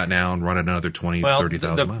what I got now and run it another 20,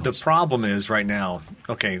 30,000 miles. The problem is right now,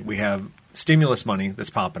 okay, we have stimulus money that's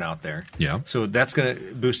popping out there. Yeah. So that's going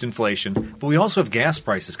to boost inflation. But we also have gas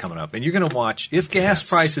prices coming up. And you're going to watch, if gas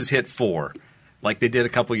prices hit 4, like they did a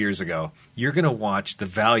couple years ago, you're going to watch the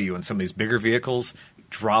value in some of these bigger vehicles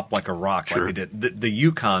drop like a rock Sure. like they did. The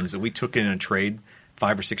Yukons that we took in a trade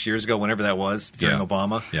 5 or 6 years ago, whenever that was, during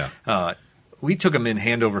Obama. Yeah. We took them in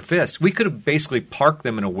hand over fist. We could have basically parked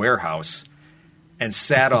them in a warehouse and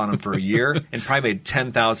sat on them for a year and probably made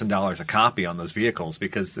 $10,000 a copy on those vehicles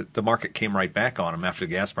because the market came right back on them after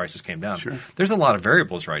the gas prices came down. Sure. There's a lot of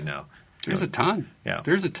variables right now. There's a ton. Yeah.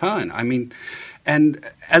 There's a ton. I mean, and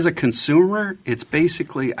as a consumer, it's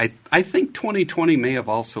basically, I think 2020 may have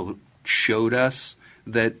also showed us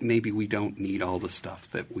that maybe we don't need all the stuff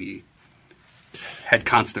that we had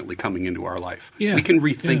constantly coming into our life. Yeah. We can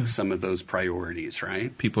rethink some of those priorities,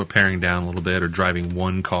 right? People are paring down a little bit or driving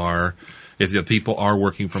one car. If the people are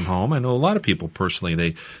working from home, I know a lot of people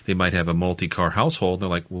personally, they might have a multi-car household. They're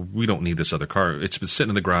like, well, we don't need this other car. It's been sitting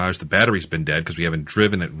in the garage. The battery's been dead because we haven't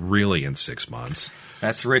driven it really in 6 months.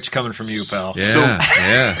 That's rich coming from you, pal.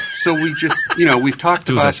 Yeah. So we just, we've talked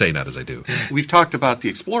Do about... as I say, not as I do. We've talked about the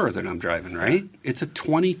Explorer that I'm driving, right? It's a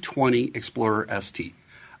 2020 Explorer ST.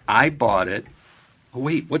 I bought it,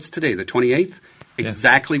 what's today, the 28th?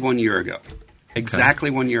 Exactly 1 year ago. Exactly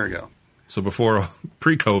 1 year ago. So before,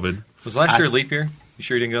 pre-COVID. Was last year a leap year? You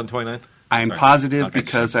sure you didn't get on the 29th? I'm Sorry. positive Okay.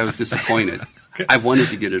 because I was disappointed. I wanted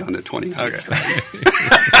to get it on the 29th. Okay.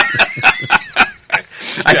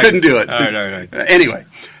 I couldn't do it. All right. Anyway,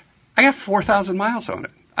 I got 4,000 miles on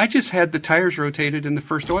it. I just had the tires rotated in the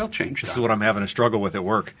first oil change. This is what I'm having a struggle with at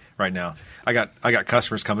work right now. I got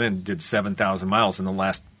customers come in, did 7,000 miles in the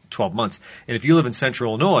last 12 months. And if you live in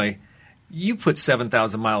Central Illinois, you put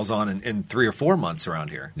 7,000 miles on in 3 or 4 months around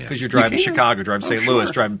here because you're driving Chicago, driving St. Louis,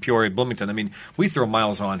 driving Peoria, Bloomington. I mean, we throw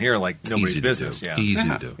miles on here like nobody's business. Yeah. Easy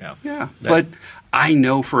to do. Yeah. But I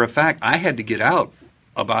know for a fact I had to get out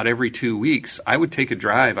about every 2 weeks, I would take a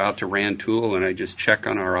drive out to Rantoul and I'd just check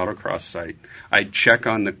on our autocross site. I'd check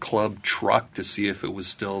on the club truck to see if it was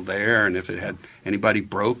still there and if it had anybody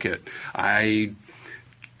broke it. I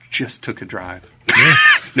just took a drive. Yeah.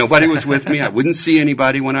 Nobody was with me. I wouldn't see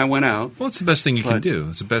anybody when I went out. Well, it's the best thing you can do.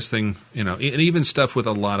 It's the best thing, and even stuff with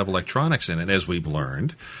a lot of electronics in it, as we've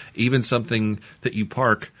learned, even something that you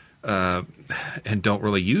park and don't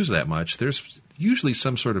really use that much, there's usually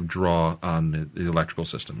some sort of draw on the electrical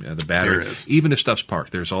system, the battery. There is. Even if stuff's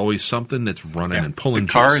parked, there's always something that's running and pulling.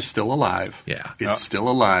 The car is still alive. Yeah. It's still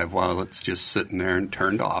alive while it's just sitting there and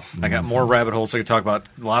turned off. I got more rabbit holes I could talk about.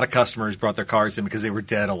 A lot of customers brought their cars in because they were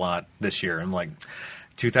dead a lot this year. I'm like,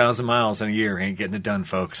 2,000 miles in a year ain't getting it done,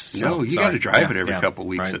 folks. So, no, you got to drive it every couple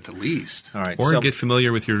weeks at the least. All right, or get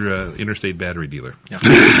familiar with your interstate battery dealer. Yeah.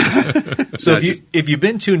 So if you've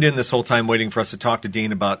been tuned in this whole time waiting for us to talk to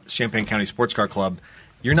Dean about Champaign County Sports Car Club,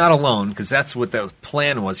 you're not alone because that's what the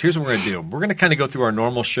plan was. Here's what we're going to do. We're going to kind of go through our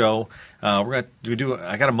normal show. I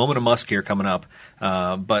got a moment of Musk here coming up,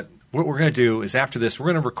 but what we're going to do is after this,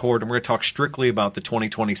 we're going to record and we're going to talk strictly about the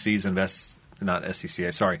 2020 season of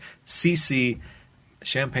CC.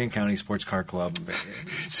 Champaign County Sports Car Club,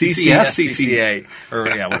 CCA, or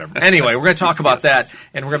whatever. Anyway, we're going to talk about that,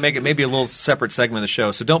 and we're going to make it maybe a little separate segment of the show.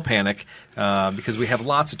 So don't panic, because we have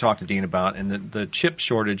lots to talk to Dean about, and the chip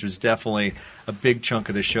shortage was definitely a big chunk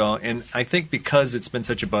of the show. And I think because it's been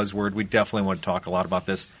such a buzzword, we definitely want to talk a lot about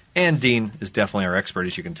this. And Dean is definitely our expert,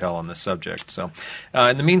 as you can tell, on this subject. So,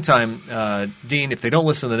 in the meantime, Dean, if they don't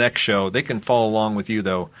listen to the next show, they can follow along with you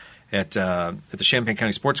though at the Champaign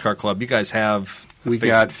County Sports Car Club. You guys have. We've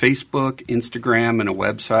got Facebook, Instagram, and a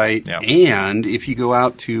website. Yeah. And if you go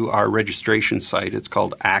out to our registration site, it's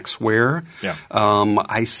called Axware. Yeah.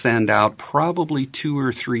 I send out probably 2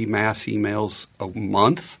 or 3 mass emails a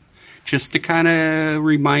month just to kind of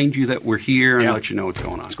remind you that we're here and let you know what's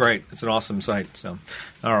going on. It's great. It's an awesome site. So,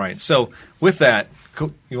 all right. So with that,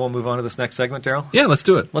 you want to move on to this next segment, Daryl? Yeah, let's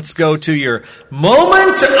do it. Let's go to your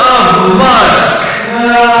Moment of Musk.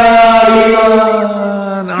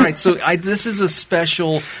 All right, so this is a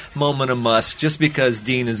special Moment of Musk just because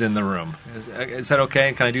Dean is in the room. Is that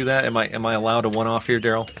okay? Can I do that? Am I allowed a one-off here,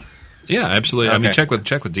 Daryl? Yeah, absolutely. Okay. I mean,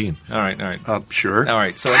 check with Dean. All right. Sure. All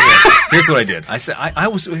right. So anyway, here's what I did. I said here's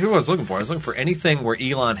what I was looking for. I was looking for anything where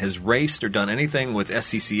Elon has raced or done anything with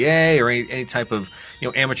SCCA or any type of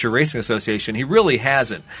amateur racing association. He really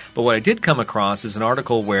hasn't. But what I did come across is an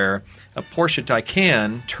article where a Porsche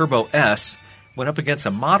Taycan Turbo S went up against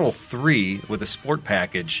a Model 3 with a sport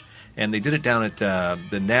package, and they did it down at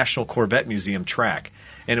the National Corvette Museum track.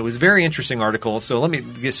 And it was a very interesting article, so let me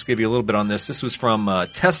just give you a little bit on this. This was from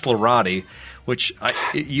Teslarati, which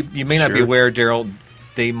you may not be aware, Daryl.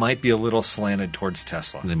 They might be a little slanted towards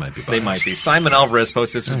Tesla. They might be. They might be. Simon Alvarez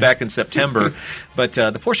posted this was back in September. But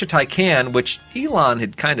the Porsche Taycan, which Elon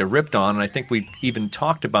had kind of ripped on, and I think we even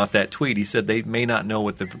talked about that tweet. He said they may not know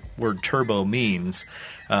what the word turbo means.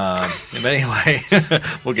 But anyway,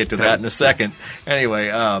 we'll get to that in a second. Anyway,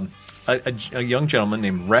 a young gentleman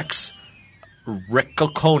named Rex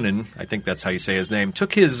Rekkonen, I think that's how you say his name,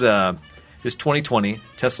 took his 2020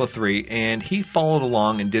 Tesla 3, and he followed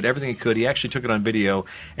along and did everything he could. He actually took it on video,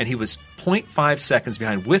 and he was 0.5 seconds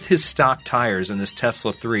behind with his stock tires in this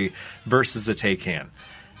Tesla 3 versus the Taycan.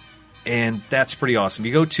 And that's pretty awesome.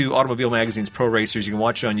 You go to Automobile Magazine's Pro Racers, you can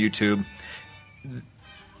watch it on YouTube.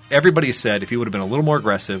 Everybody said if he would have been a little more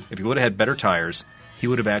aggressive, if he would have had better tires, he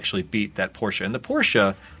would have actually beat that Porsche. And the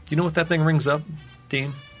Porsche, do you know what that thing rings up,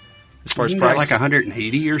 Dean? As far as price, like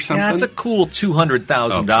 180 or something. Yeah, it's a cool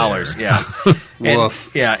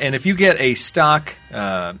 $200,000. Yeah, and if you get a stock,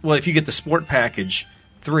 if you get the Sport Package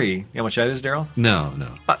 3, you know how much that is, Daryl? No.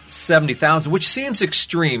 About $70,000, which seems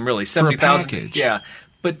extreme, really. $70,000. Yeah,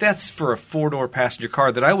 but that's for a 4-door passenger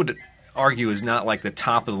car that I would argue is not like the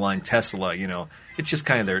top of the line Tesla. It's just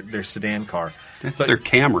kind of their sedan car. That's their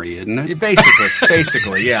Camry, isn't it?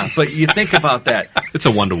 Basically, yeah. But you think about that. It's a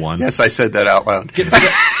 1-to-1. Yes, I said that out loud. Get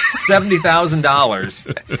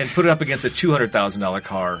 $70,000 and put it up against a $200,000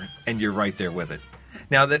 car, and you're right there with it.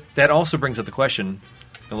 Now, that also brings up the question,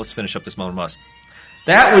 and let's finish up this Moment of Musk.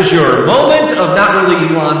 That was your moment of not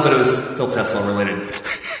really Elon, but it was still Tesla related.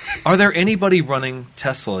 Are there anybody running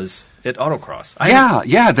Teslas at Autocross?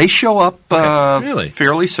 Yeah, they show up really?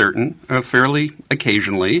 fairly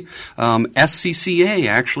occasionally. SCCA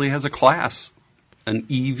actually has a class, an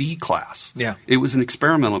EV class. Yeah. It was an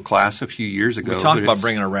experimental class a few years ago. We talked about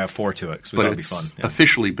bringing a RAV4 to it, because we thought it would be fun. Yeah.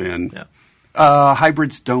 Officially been. Yeah.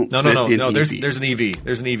 Hybrids don't fit in No. EV. There's an EV.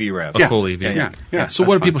 There's an EV RAV. A full EV. Yeah. So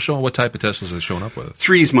what are people showing? What type of Teslas are they showing up with?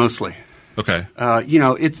 3s mostly. Okay.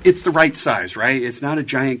 It's the right size, right? It's not a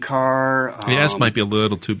giant car. The S might be a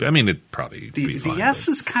little too big. I mean, it'd probably be fine. The S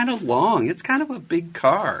is kind of long. It's kind of a big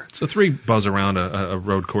car. So 3 buzz around a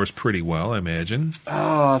road course pretty well, I imagine.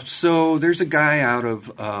 So there's a guy out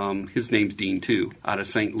of, his name's Dean too, out of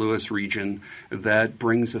St. Louis region, that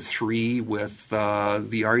brings a 3 with the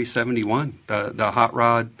RE71, the hot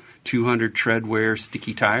rod 200 treadwear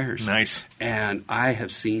sticky tires. Nice. And I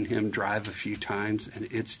have seen him drive a few times, and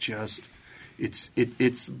it's just, it's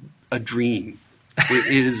a dream. It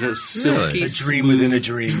is a silky, a dream within a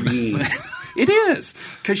dream. It is.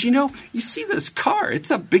 Because, you see this car.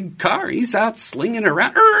 It's a big car. He's out slinging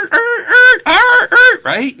around.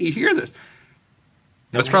 Right? You hear this.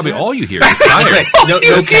 That's probably all you hear is tires. No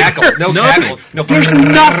cackle. No cackle. No, there's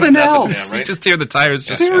nothing else. Yeah, right? You just hear the tires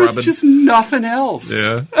just There's scrubbing. just nothing else.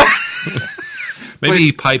 Yeah. Maybe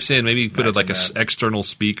he pipes in. Maybe he put an external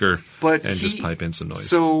speaker and just pipe in some noise.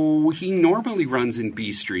 So he normally runs in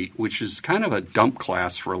B Street, which is kind of a dump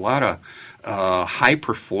class for a lot of high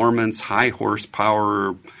performance, high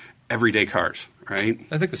horsepower, everyday cars, right?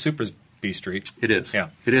 I think the Supra's B Street. It is. Yeah.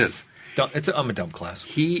 It is. I'm a dump class.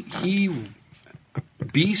 He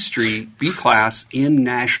B Street, B class in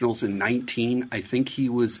Nationals in 19. I think he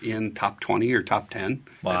was in top 20 or top 10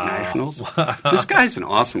 at Nationals. This guy's an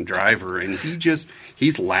awesome driver, and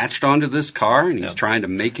he's latched onto this car, and he's trying to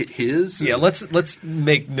make it his. Yeah, let's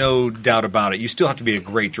make no doubt about it. You still have to be a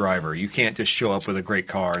great driver. You can't just show up with a great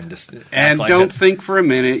car and just don't think for a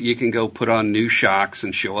minute you can go put on new shocks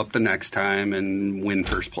and show up the next time and win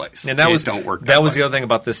first place. And that was the other thing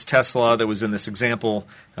about this Tesla that was in this example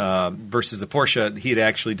versus the Porsche. He had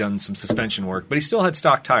actually done some suspension work, but he still had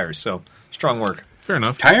stock tires, so strong work. Fair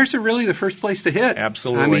enough. Tires are really the first place to hit.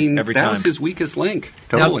 Absolutely. I mean, every that time. was his weakest link.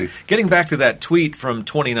 Totally. Now, getting back to that tweet from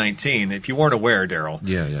 2019, if you weren't aware, Daryl,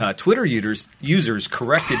 Twitter users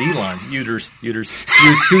corrected Elon.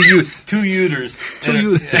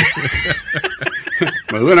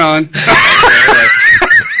 Moving on.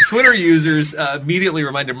 Twitter users immediately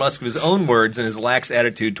reminded Musk of his own words and his lax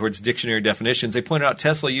attitude towards dictionary definitions. They pointed out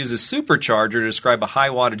Tesla uses supercharger to describe a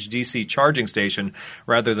high-wattage DC charging station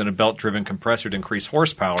rather than a belt-driven compressor to increase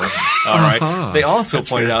horsepower. All right. They also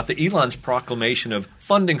pointed out that Elon's proclamation of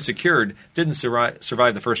funding secured didn't survive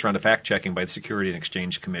the first round of fact-checking by the Security and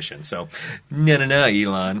Exchange Commission. So, no,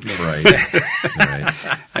 Elon. Right.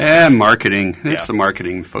 And marketing. It's the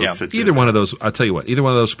marketing folks. Yeah. Either one of those, I'll tell you what, either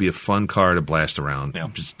one of those would be a fun car to blast around. Yeah.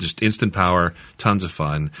 Just instant power, tons of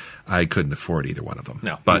fun. I couldn't afford either one of them.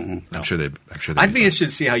 No. But I'm sure they'd I'd be interested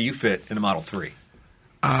to see how you fit in a Model 3.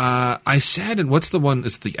 I sat in, what's the one,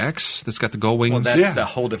 is it the X that's got the gull wings? Well, that's the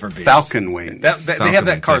whole different beast. Falcon wings. They have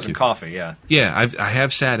that Cars and Coffee, yeah. Yeah, I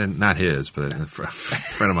have sat in, not his, but a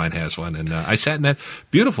friend of mine has one, and I sat in that.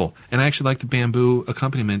 Beautiful. And I actually like the bamboo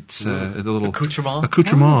accompaniment, the little accoutrement.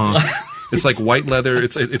 It's like white leather.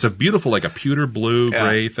 It's a beautiful, like a pewter blue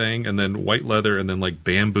gray thing, and then white leather, and then like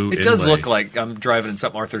bamboo. It does look like I'm driving in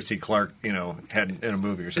something Arthur C. Clarke, had in a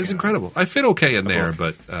movie or something. It's incredible. I fit okay in there,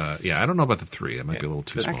 but I don't know about the 3. It might be a little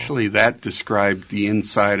too small. Actually, that described the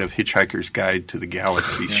inside of Hitchhiker's Guide to the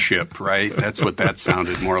Galaxy ship, right? That's what that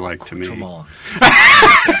sounded more like to me.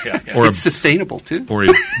 Or it's sustainable too. Or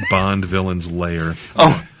a Bond villain's lair.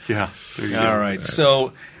 Oh, yeah. All right.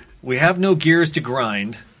 So we have no gears to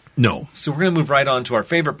grind. No. So we're going to move right on to our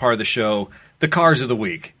favorite part of the show, the Cars of the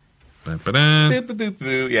Week. Ba-ba-da. Boop, boop, boop,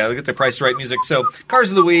 boop. Yeah, look at the Price Right music. So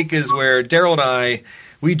Cars of the Week is where Daryl and I,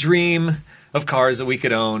 we dream of cars that we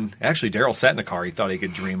could own. Actually, Daryl sat in a car he thought he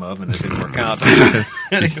could dream of, and it didn't work out.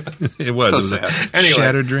 It was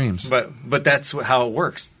shattered dreams. But that's how it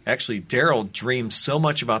works. Actually, Daryl dreamed so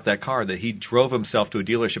much about that car that he drove himself to a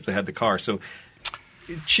dealership that had the car. So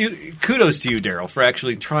kudos to you, Daryl, for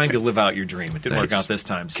actually trying to live out your dream. It didn't work out this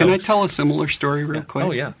time. So, can I tell a similar story real quick?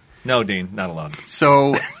 Oh, yeah. No, Dean, not allowed.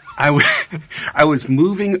 So I was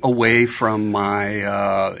moving away from my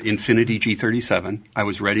Infiniti G37. I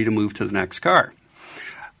was ready to move to the next car.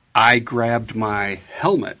 I grabbed my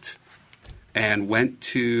helmet and went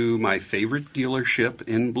to my favorite dealership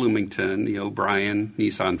in Bloomington, the O'Brien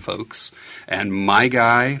Nissan folks, and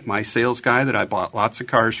my sales guy that I bought lots of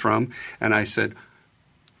cars from, and I said,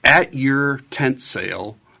 at your tent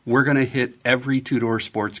sale, we're going to hit every two-door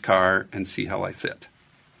sports car and see how I fit.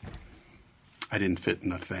 I didn't fit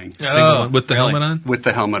in a thing. With the helmet on? With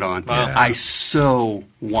the helmet on. Wow. Yeah. I so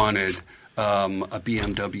wanted a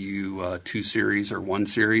BMW 2 Series or 1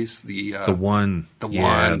 Series. The M, the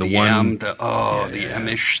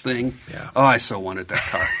M-ish thing. Yeah. Oh, I so wanted that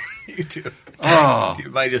car. You too. Oh.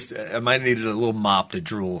 I might needed a little mop to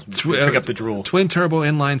drool. Pick up the drool. Twin turbo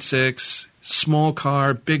inline 6, small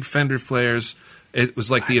car, big fender flares, It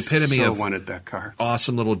was like the epitome of wanted that car.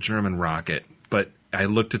 Awesome little German rocket. But I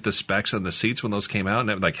looked at the specs on the seats when those came out, and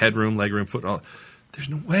it was like headroom, legroom, foot. All. There's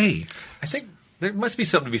no way. I think there must be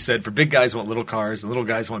something to be said for big guys want little cars and little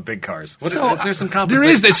guys want big cars. Is there some compensation? There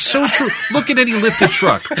is. That's so true. Look at any lifted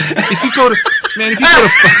truck. If you go to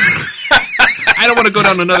I don't want to go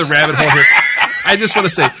down another rabbit hole here. I just want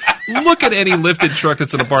to say, look at any lifted truck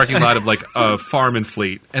that's in a parking lot of like a farm and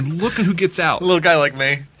fleet, and look at who gets out. A little guy like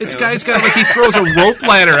me. It's guy's got like he throws a rope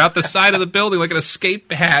ladder out the side of the building like an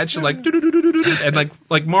escape hatch, and like and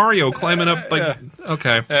like Mario climbing up. Like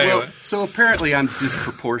okay, well, so apparently I'm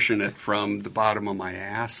disproportionate from the bottom of my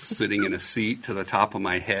ass sitting in a seat to the top of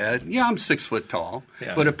my head. Yeah, I'm 6 foot tall,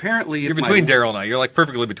 but apparently you're between Daryl and I. You're like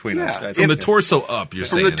perfectly between us. From the torso up, you're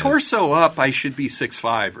saying. From the torso up, I should be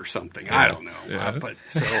 6'5" or something. I don't know. But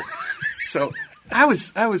so I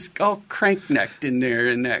was all crank necked in there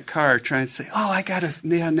in that car trying to say,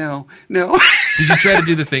 no. Did you try to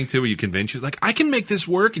do the thing too where you convince you like I can make this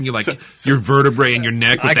work, and you like your vertebrae in your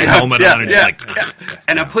neck with the helmet on, and just like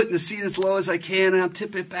and I'm putting the seat as low as I can, and I'll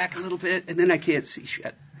tip it back a little bit, and then I can't see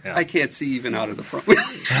shit. Yeah. I can't see even out of the front.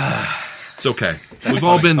 It's okay. We've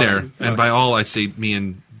all been there, and by all I say me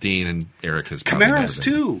and Dean and Eric has Camaros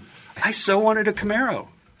too. I so wanted a Camaro.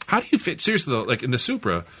 How do you fit? Seriously though, like in the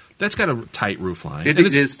Supra, that's got a tight roof line. It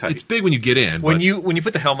is tight. It's big when you get in. When you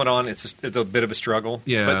put the helmet on, it's a bit of a struggle.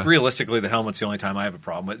 Yeah. But realistically, the helmet's the only time I have a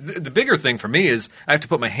problem. The bigger thing for me is I have to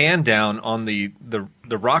put my hand down on the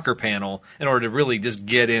rocker panel in order to really just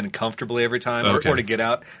get in comfortably every time, or to get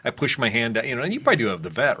out. I push my hand down. And you probably do have the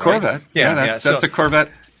Vet, right? Corvette. Yeah, that's a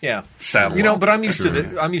Corvette. Yeah, saddle. But I'm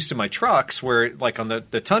used to my trucks where, like on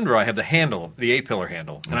the Tundra, I have the handle, the A-pillar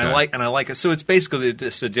handle, and I like it. So it's basically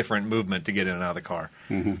just a different movement to get in and out of the car.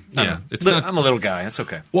 Mm-hmm. Yeah, I'm a little guy. That's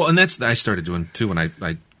okay. Well, and I started doing too when I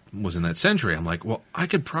was in that Century. I'm like, well, I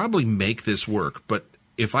could probably make this work, but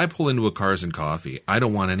if I pull into a Cars and Coffee, I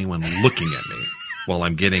don't want anyone looking at me while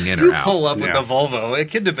I'm getting in or out. Pull up with the Volvo.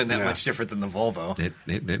 It couldn't have been that much different than the Volvo. It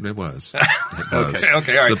was. Okay, all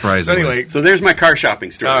right. Surprisingly. So anyway, there's my car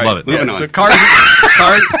shopping story. Love it. Moving on. So cars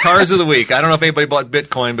of the week. I don't know if anybody bought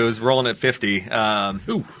Bitcoin, but it was rolling at 50. Yeah.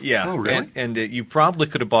 Oh, really? And you probably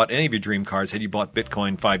could have bought any of your dream cars had you bought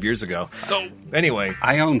Bitcoin 5 years ago. So anyway,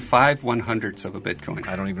 I own 5 100ths of a Bitcoin.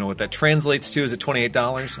 I don't even know what that translates to. Is it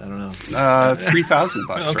 $28? I don't know.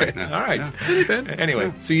 $3,000 right now. All right. Yeah.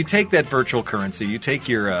 Anyway, so you take that virtual currency, you take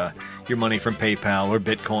your money from PayPal or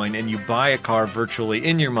Bitcoin, and you buy a car virtually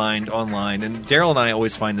in your mind online. And Daryl and I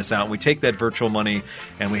always find this out. We take that virtual money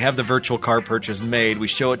and we have the virtual car purchase made. We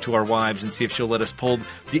show it to our wives and see if she'll let us pull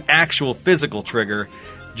the actual physical trigger.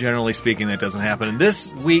 Generally speaking, that doesn't happen. And this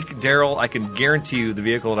week, Daryl, I can guarantee you the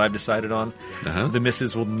vehicle that I've decided on, the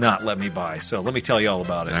missus will not let me buy. So let me tell you all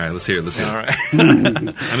about it. All right, let's hear it. All right.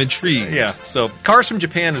 I'm intrigued. Yeah. So Cars From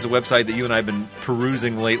Japan is a website that you and I have been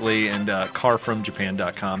perusing lately, and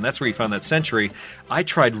carfromjapan.com. That's where you found that Century. I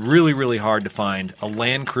tried really, really hard to find a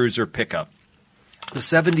Land Cruiser pickup. The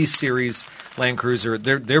 70s series Land Cruiser,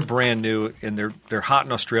 they're brand new, and they're hot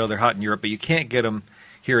in Australia, they're hot in Europe, but you can't get them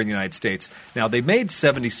here in the United States. Now, they made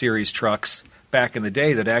 70 series trucks back in the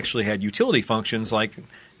day that actually had utility functions like,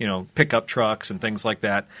 pickup trucks and things like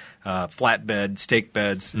that, flatbed, stake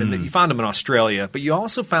beds, and you found them in Australia, but you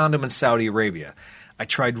also found them in Saudi Arabia. I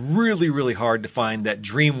tried really, really hard to find that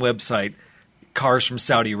dream website,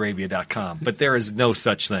 carsfromSaudiArabia.com, but there is no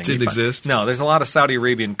such thing. Didn't exist? No, there's a lot of Saudi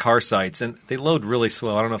Arabian car sites, and they load really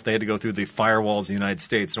slow. I don't know if they had to go through the firewalls of the United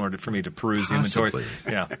States in order for me to peruse the inventory.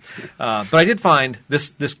 Yeah, but I did find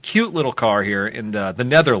this cute little car here in the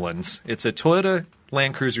Netherlands. It's a Toyota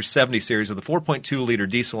Land Cruiser 70 series with a 4.2-liter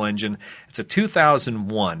diesel engine. It's a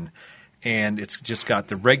 2001, and it's just got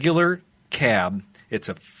the regular cab. It's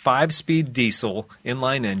a 5-speed diesel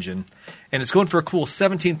inline engine, and it's going for a cool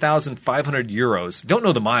 17,500 euros. Don't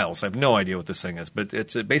know the miles. I have no idea what this thing is, but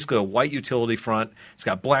it's basically a white utility front. It's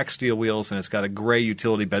got black steel wheels, and it's got a gray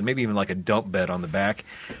utility bed, maybe even like a dump bed on the back.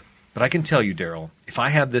 But I can tell you, Daryl, if I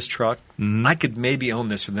had this truck, I could maybe own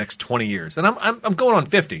this for the next 20 years. And I'm going on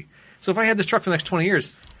 50. So if I had this truck for the next 20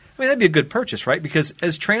 years, I mean, that'd be a good purchase, right? Because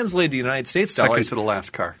as translated to United States dollars, second to the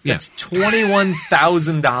last car. It's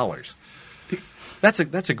 $21,000. That's a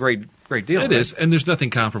great deal. It is, and there's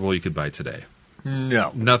nothing comparable you could buy today.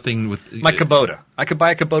 No. Nothing with... My Kubota. I could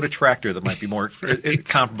buy a Kubota tractor that might be more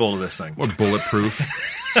comparable to this thing. Or bulletproof.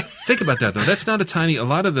 Think about that, though. That's not a tiny... A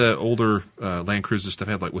lot of the older Land Cruiser stuff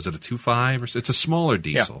had, was it a 2.5? Or so? It's a smaller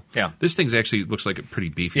diesel. Yeah. This thing actually looks like a pretty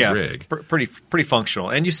beefy rig. Pretty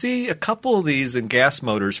functional. And you see a couple of these in gas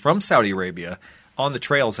motors from Saudi Arabia on the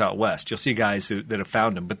trails out west. You'll see guys that have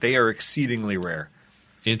found them, but they are exceedingly rare.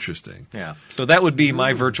 Interesting. Yeah. So that would be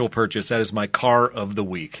my virtual purchase. That is my car of the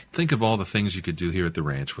week. Think of all the things you could do here at the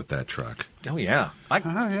ranch with that truck. Oh, yeah.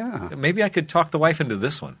 yeah. Maybe I could talk the wife into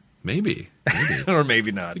this one. Maybe. Or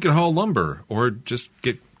maybe not. You could haul lumber or just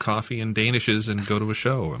get coffee and Danishes and go to a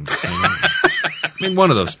show. I mean,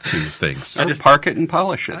 one of those two things. Or park it and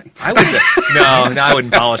polish it. I would. No, I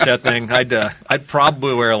wouldn't polish that thing. I'd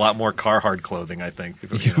probably wear a lot more Carhartt clothing, I think.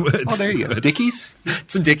 You would. Oh, there you go. Dickies?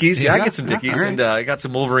 Some Dickies. Yeah, I get some Dickies. Right. And I got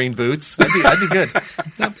some Wolverine boots. I'd be good.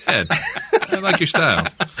 Not bad. I like your style.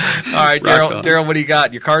 All right, Daryl, what do you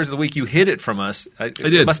got? Your cars of the week. You hid it from us. I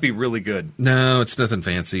did. It must be really good. No, it's nothing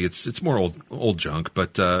fancy. It's more old junk.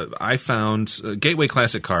 But I found Gateway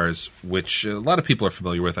Classic Cars, which a lot of people are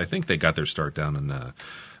familiar with. I think they got their start down in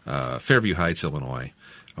Fairview Heights, Illinois,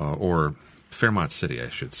 or Fairmont City, I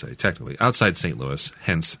should say, technically, outside St. Louis,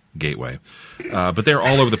 hence Gateway. But they're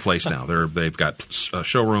all over the place now. They've got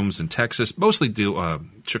showrooms in Texas, mostly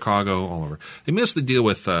Chicago, all over. They mostly deal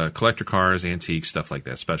with collector cars, antiques, stuff like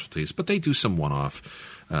that, specialties. But they do some one-off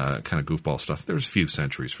kind of goofball stuff. There's a few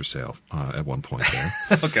Centuries for sale at one point there.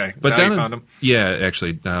 Okay, but now you found them. Yeah,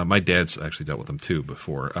 actually, my dad's actually dealt with them too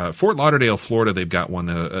before. Fort Lauderdale, Florida, they've got one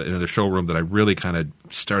in their showroom that I really kind of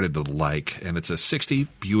started to like, and it's a '60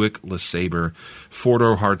 Buick LeSabre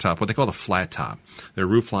four-door hardtop, what they call the flat top. Their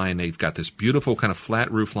roof line, they've got this beautiful kind of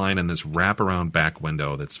flat roof line and this wraparound back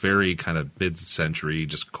window that's very kind of mid-century,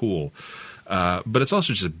 just cool. But it's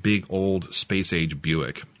also just a big old space-age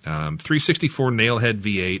Buick. 364 Nailhead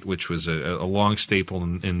V8, which was a long staple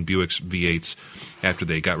in Buick's V8s after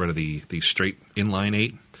they got rid of the straight inline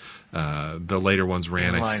 8. The later ones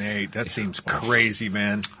ran inline 8. That seems crazy,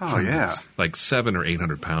 man. Oh, yeah. It's like 700 or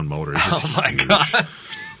 800 pound motor. Oh, my God.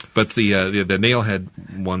 But the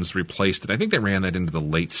Nailhead ones replaced it. I think they ran that into the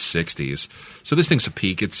late 60s. So this thing's a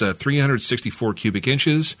peak. It's 364 cubic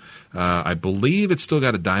inches. I believe it's still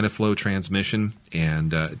got a Dynaflow transmission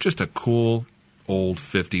and just a cool old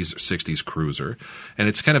 50s or 60s cruiser. And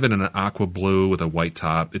it's kind of in an aqua blue with a white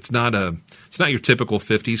top. It's not your typical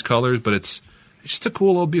 50s colors, but it's just a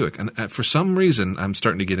cool old Buick. And for some reason, I'm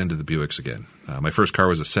starting to get into the Buicks again. My first car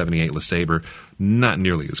was a 78 LeSabre, not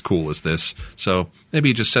nearly as cool as this. So maybe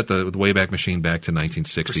you just set the Wayback Machine back to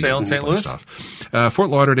 1960. For sale in St. Louis? Fort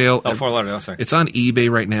Lauderdale. Oh, Fort Lauderdale, sorry. It's on eBay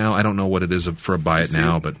right now. I don't know what it is for a buy it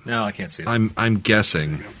now, but no, I can't see it. I'm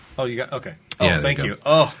guessing. Oh, you got okay. Oh, yeah, thank you.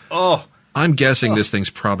 Oh. I'm guessing this thing's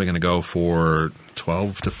probably going to go for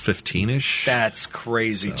 12 to 15-ish. That's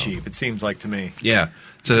crazy cheap. It seems like to me. Yeah.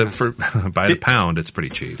 For by the pound, it's pretty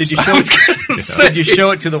cheap. Did you show it? Did you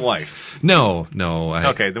show it to the wife? No.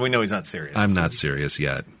 Okay, then we know he's not serious. I'm not serious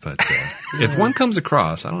yet, but if one comes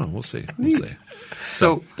across, I don't know. We'll see.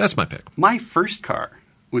 So that's my pick. My first car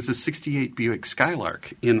was a '68 Buick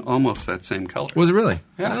Skylark in almost that same color. Was it really?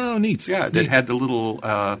 Yeah. Oh, neat. Yeah, it had the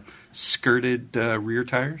little skirted rear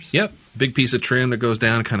tires. Yep. Big piece of trim that goes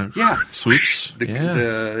down, kind of swoops.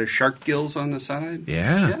 The shark gills on the side.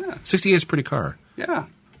 Yeah. 68 is a pretty car. Yeah.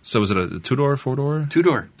 So was it a two-door, four-door?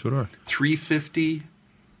 Two-door. 350,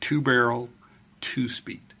 2-barrel,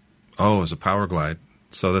 2-speed. Oh, it was a Power Glide.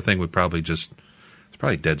 So the thing would probably it's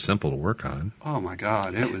probably dead simple to work on. Oh, my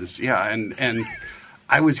God. It was, and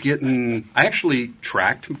I actually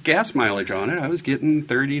tracked gas mileage on it. I was getting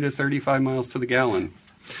 30 to 35 miles to the gallon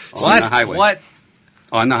on the highway. What?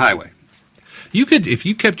 On the highway. You could, if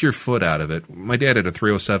you kept your foot out of it. My dad had a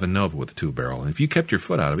 307 Nova with a 2-barrel, and if you kept your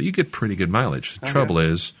foot out of it, you get pretty good mileage. The trouble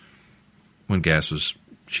is, when gas was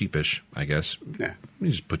cheapish, I guess, you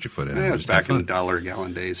just put your foot in it. It was back in the $1 a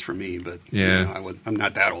gallon days for me, but I'm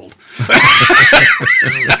not that old.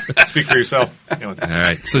 Speak for yourself. All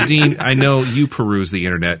right. So, Dean, I know you peruse the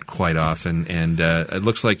internet quite often, and it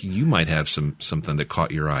looks like you might have something that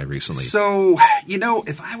caught your eye recently. So,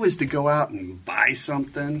 if I was to go out and buy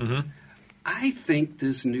something, I think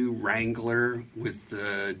this new Wrangler with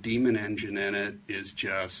the Demon engine in it is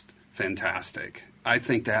just fantastic. I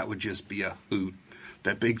think that would just be a hoot.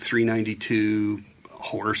 That big 392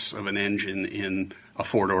 horse of an engine in a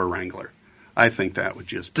 4-door Wrangler. I think that would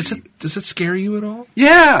just be... Does it scare you at all?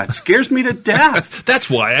 Yeah, it scares me to death. That's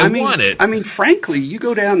why I want it. I mean, frankly, you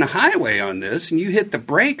go down the highway on this and you hit the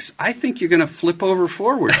brakes, I think you're going to flip over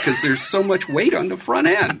forward because there's so much weight on the front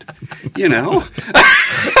end,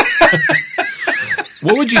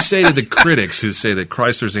 What would you say to the critics who say that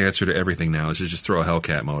Chrysler's answer to everything now is to just throw a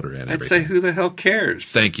Hellcat motor in everything? I'd say, who the hell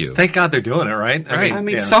cares? Thank you. Thank God they're doing it, right? I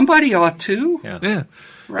mean, somebody ought to. Yeah.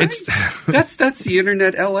 Right? That's the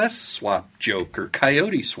Internet LS swap joke or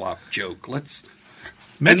Coyote swap joke. Doing it.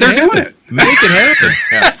 Make it happen.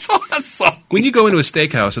 That's awesome. When you go into a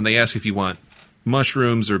steakhouse and they ask if you want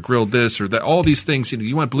mushrooms or grilled this or that, all these things.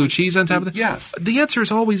 You want blue cheese on top of it? Yes. The answer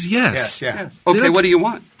is always yes. Yes. Okay, what do you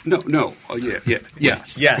want? No. Oh, yeah.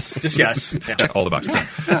 Yes. Yes. Just yes. Yeah. All the boxes.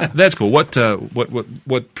 That's cool. What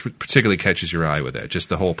particularly catches your eye with that? Just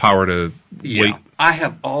the whole power to weight? I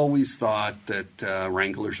have always thought that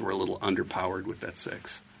Wranglers were a little underpowered with that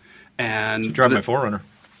 6. And Drive my 4Runner.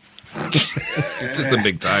 It's just the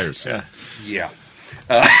big tires. Yeah.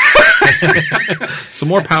 So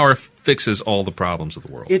more power fixes all the problems of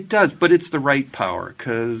the world. It does, but it's the right power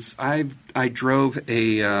because I drove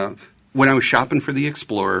when I was shopping for the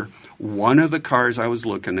Explorer, one of the cars I was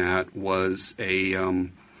looking at was a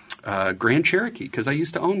Grand Cherokee because I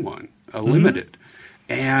used to own one, a Limited,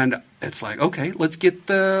 and it's like, okay, let's get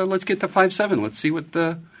the 5.7. Let's see what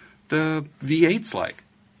the V8's like.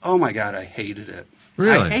 Oh my God, I hated it.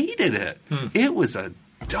 Really? I hated it. It was a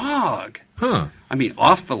dog. Huh. I mean,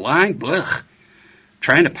 off the line, blech.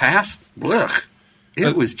 Trying to pass, blech.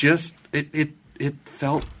 It was just, it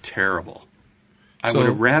felt terrible. I would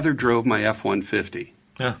have rather drove my F-150.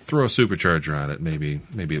 Yeah. Throw a supercharger on it, maybe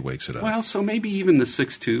it wakes it up. Well, so maybe even the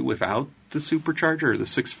 6.2 without the supercharger, or the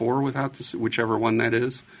 6.4 without whichever one that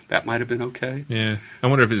is, that might have been okay. Yeah, I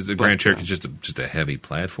wonder if the Grand Cherokee is just a heavy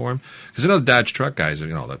platform, because I know the Dodge truck guys, that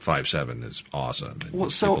 5.7 is awesome. And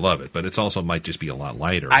people love it, but it's also might just be a lot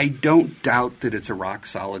lighter. I don't doubt that it's a rock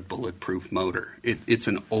solid bulletproof motor. It's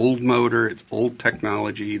an old motor. It's old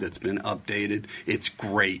technology that's been updated. It's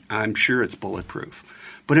great. I'm sure it's bulletproof,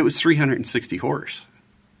 but it was 360 horse,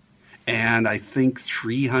 and I think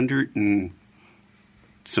 300 and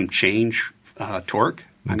some change torque.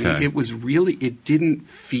 I mean, it didn't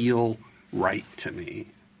feel right to me,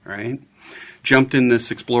 right? Jumped in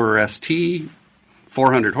this Explorer ST,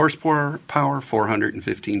 400 horsepower,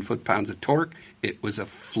 415 foot-pounds of torque. It was a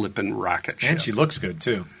flippin' rocket ship. And she looks good,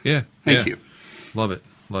 too. Yeah. Thank you. Love it.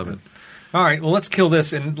 All right, well, let's kill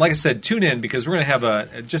this. And like I said, tune in because we're going to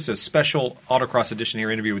have just a special Autocross edition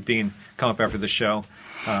here interview with Dean come up after the show.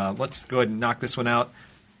 Let's go ahead and knock this one out.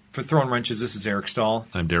 For Throwing Wrenches, this is Eric Stahl.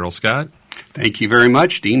 I'm Daryl Scott. Thank you very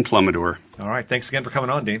much, Dean Plumidor. All right, thanks again for coming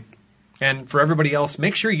on, Dean. And for everybody else,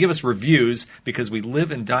 make sure you give us reviews because we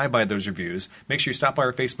live and die by those reviews. Make sure you stop by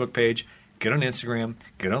our Facebook page, get on Instagram,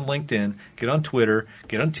 get on LinkedIn, get on Twitter,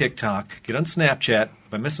 get on TikTok, get on Snapchat. Am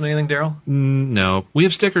I missing anything, Daryl? No. We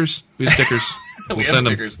have stickers. We have stickers.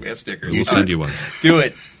 We'll send you one. Do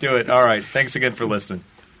it. All right. Thanks again for listening.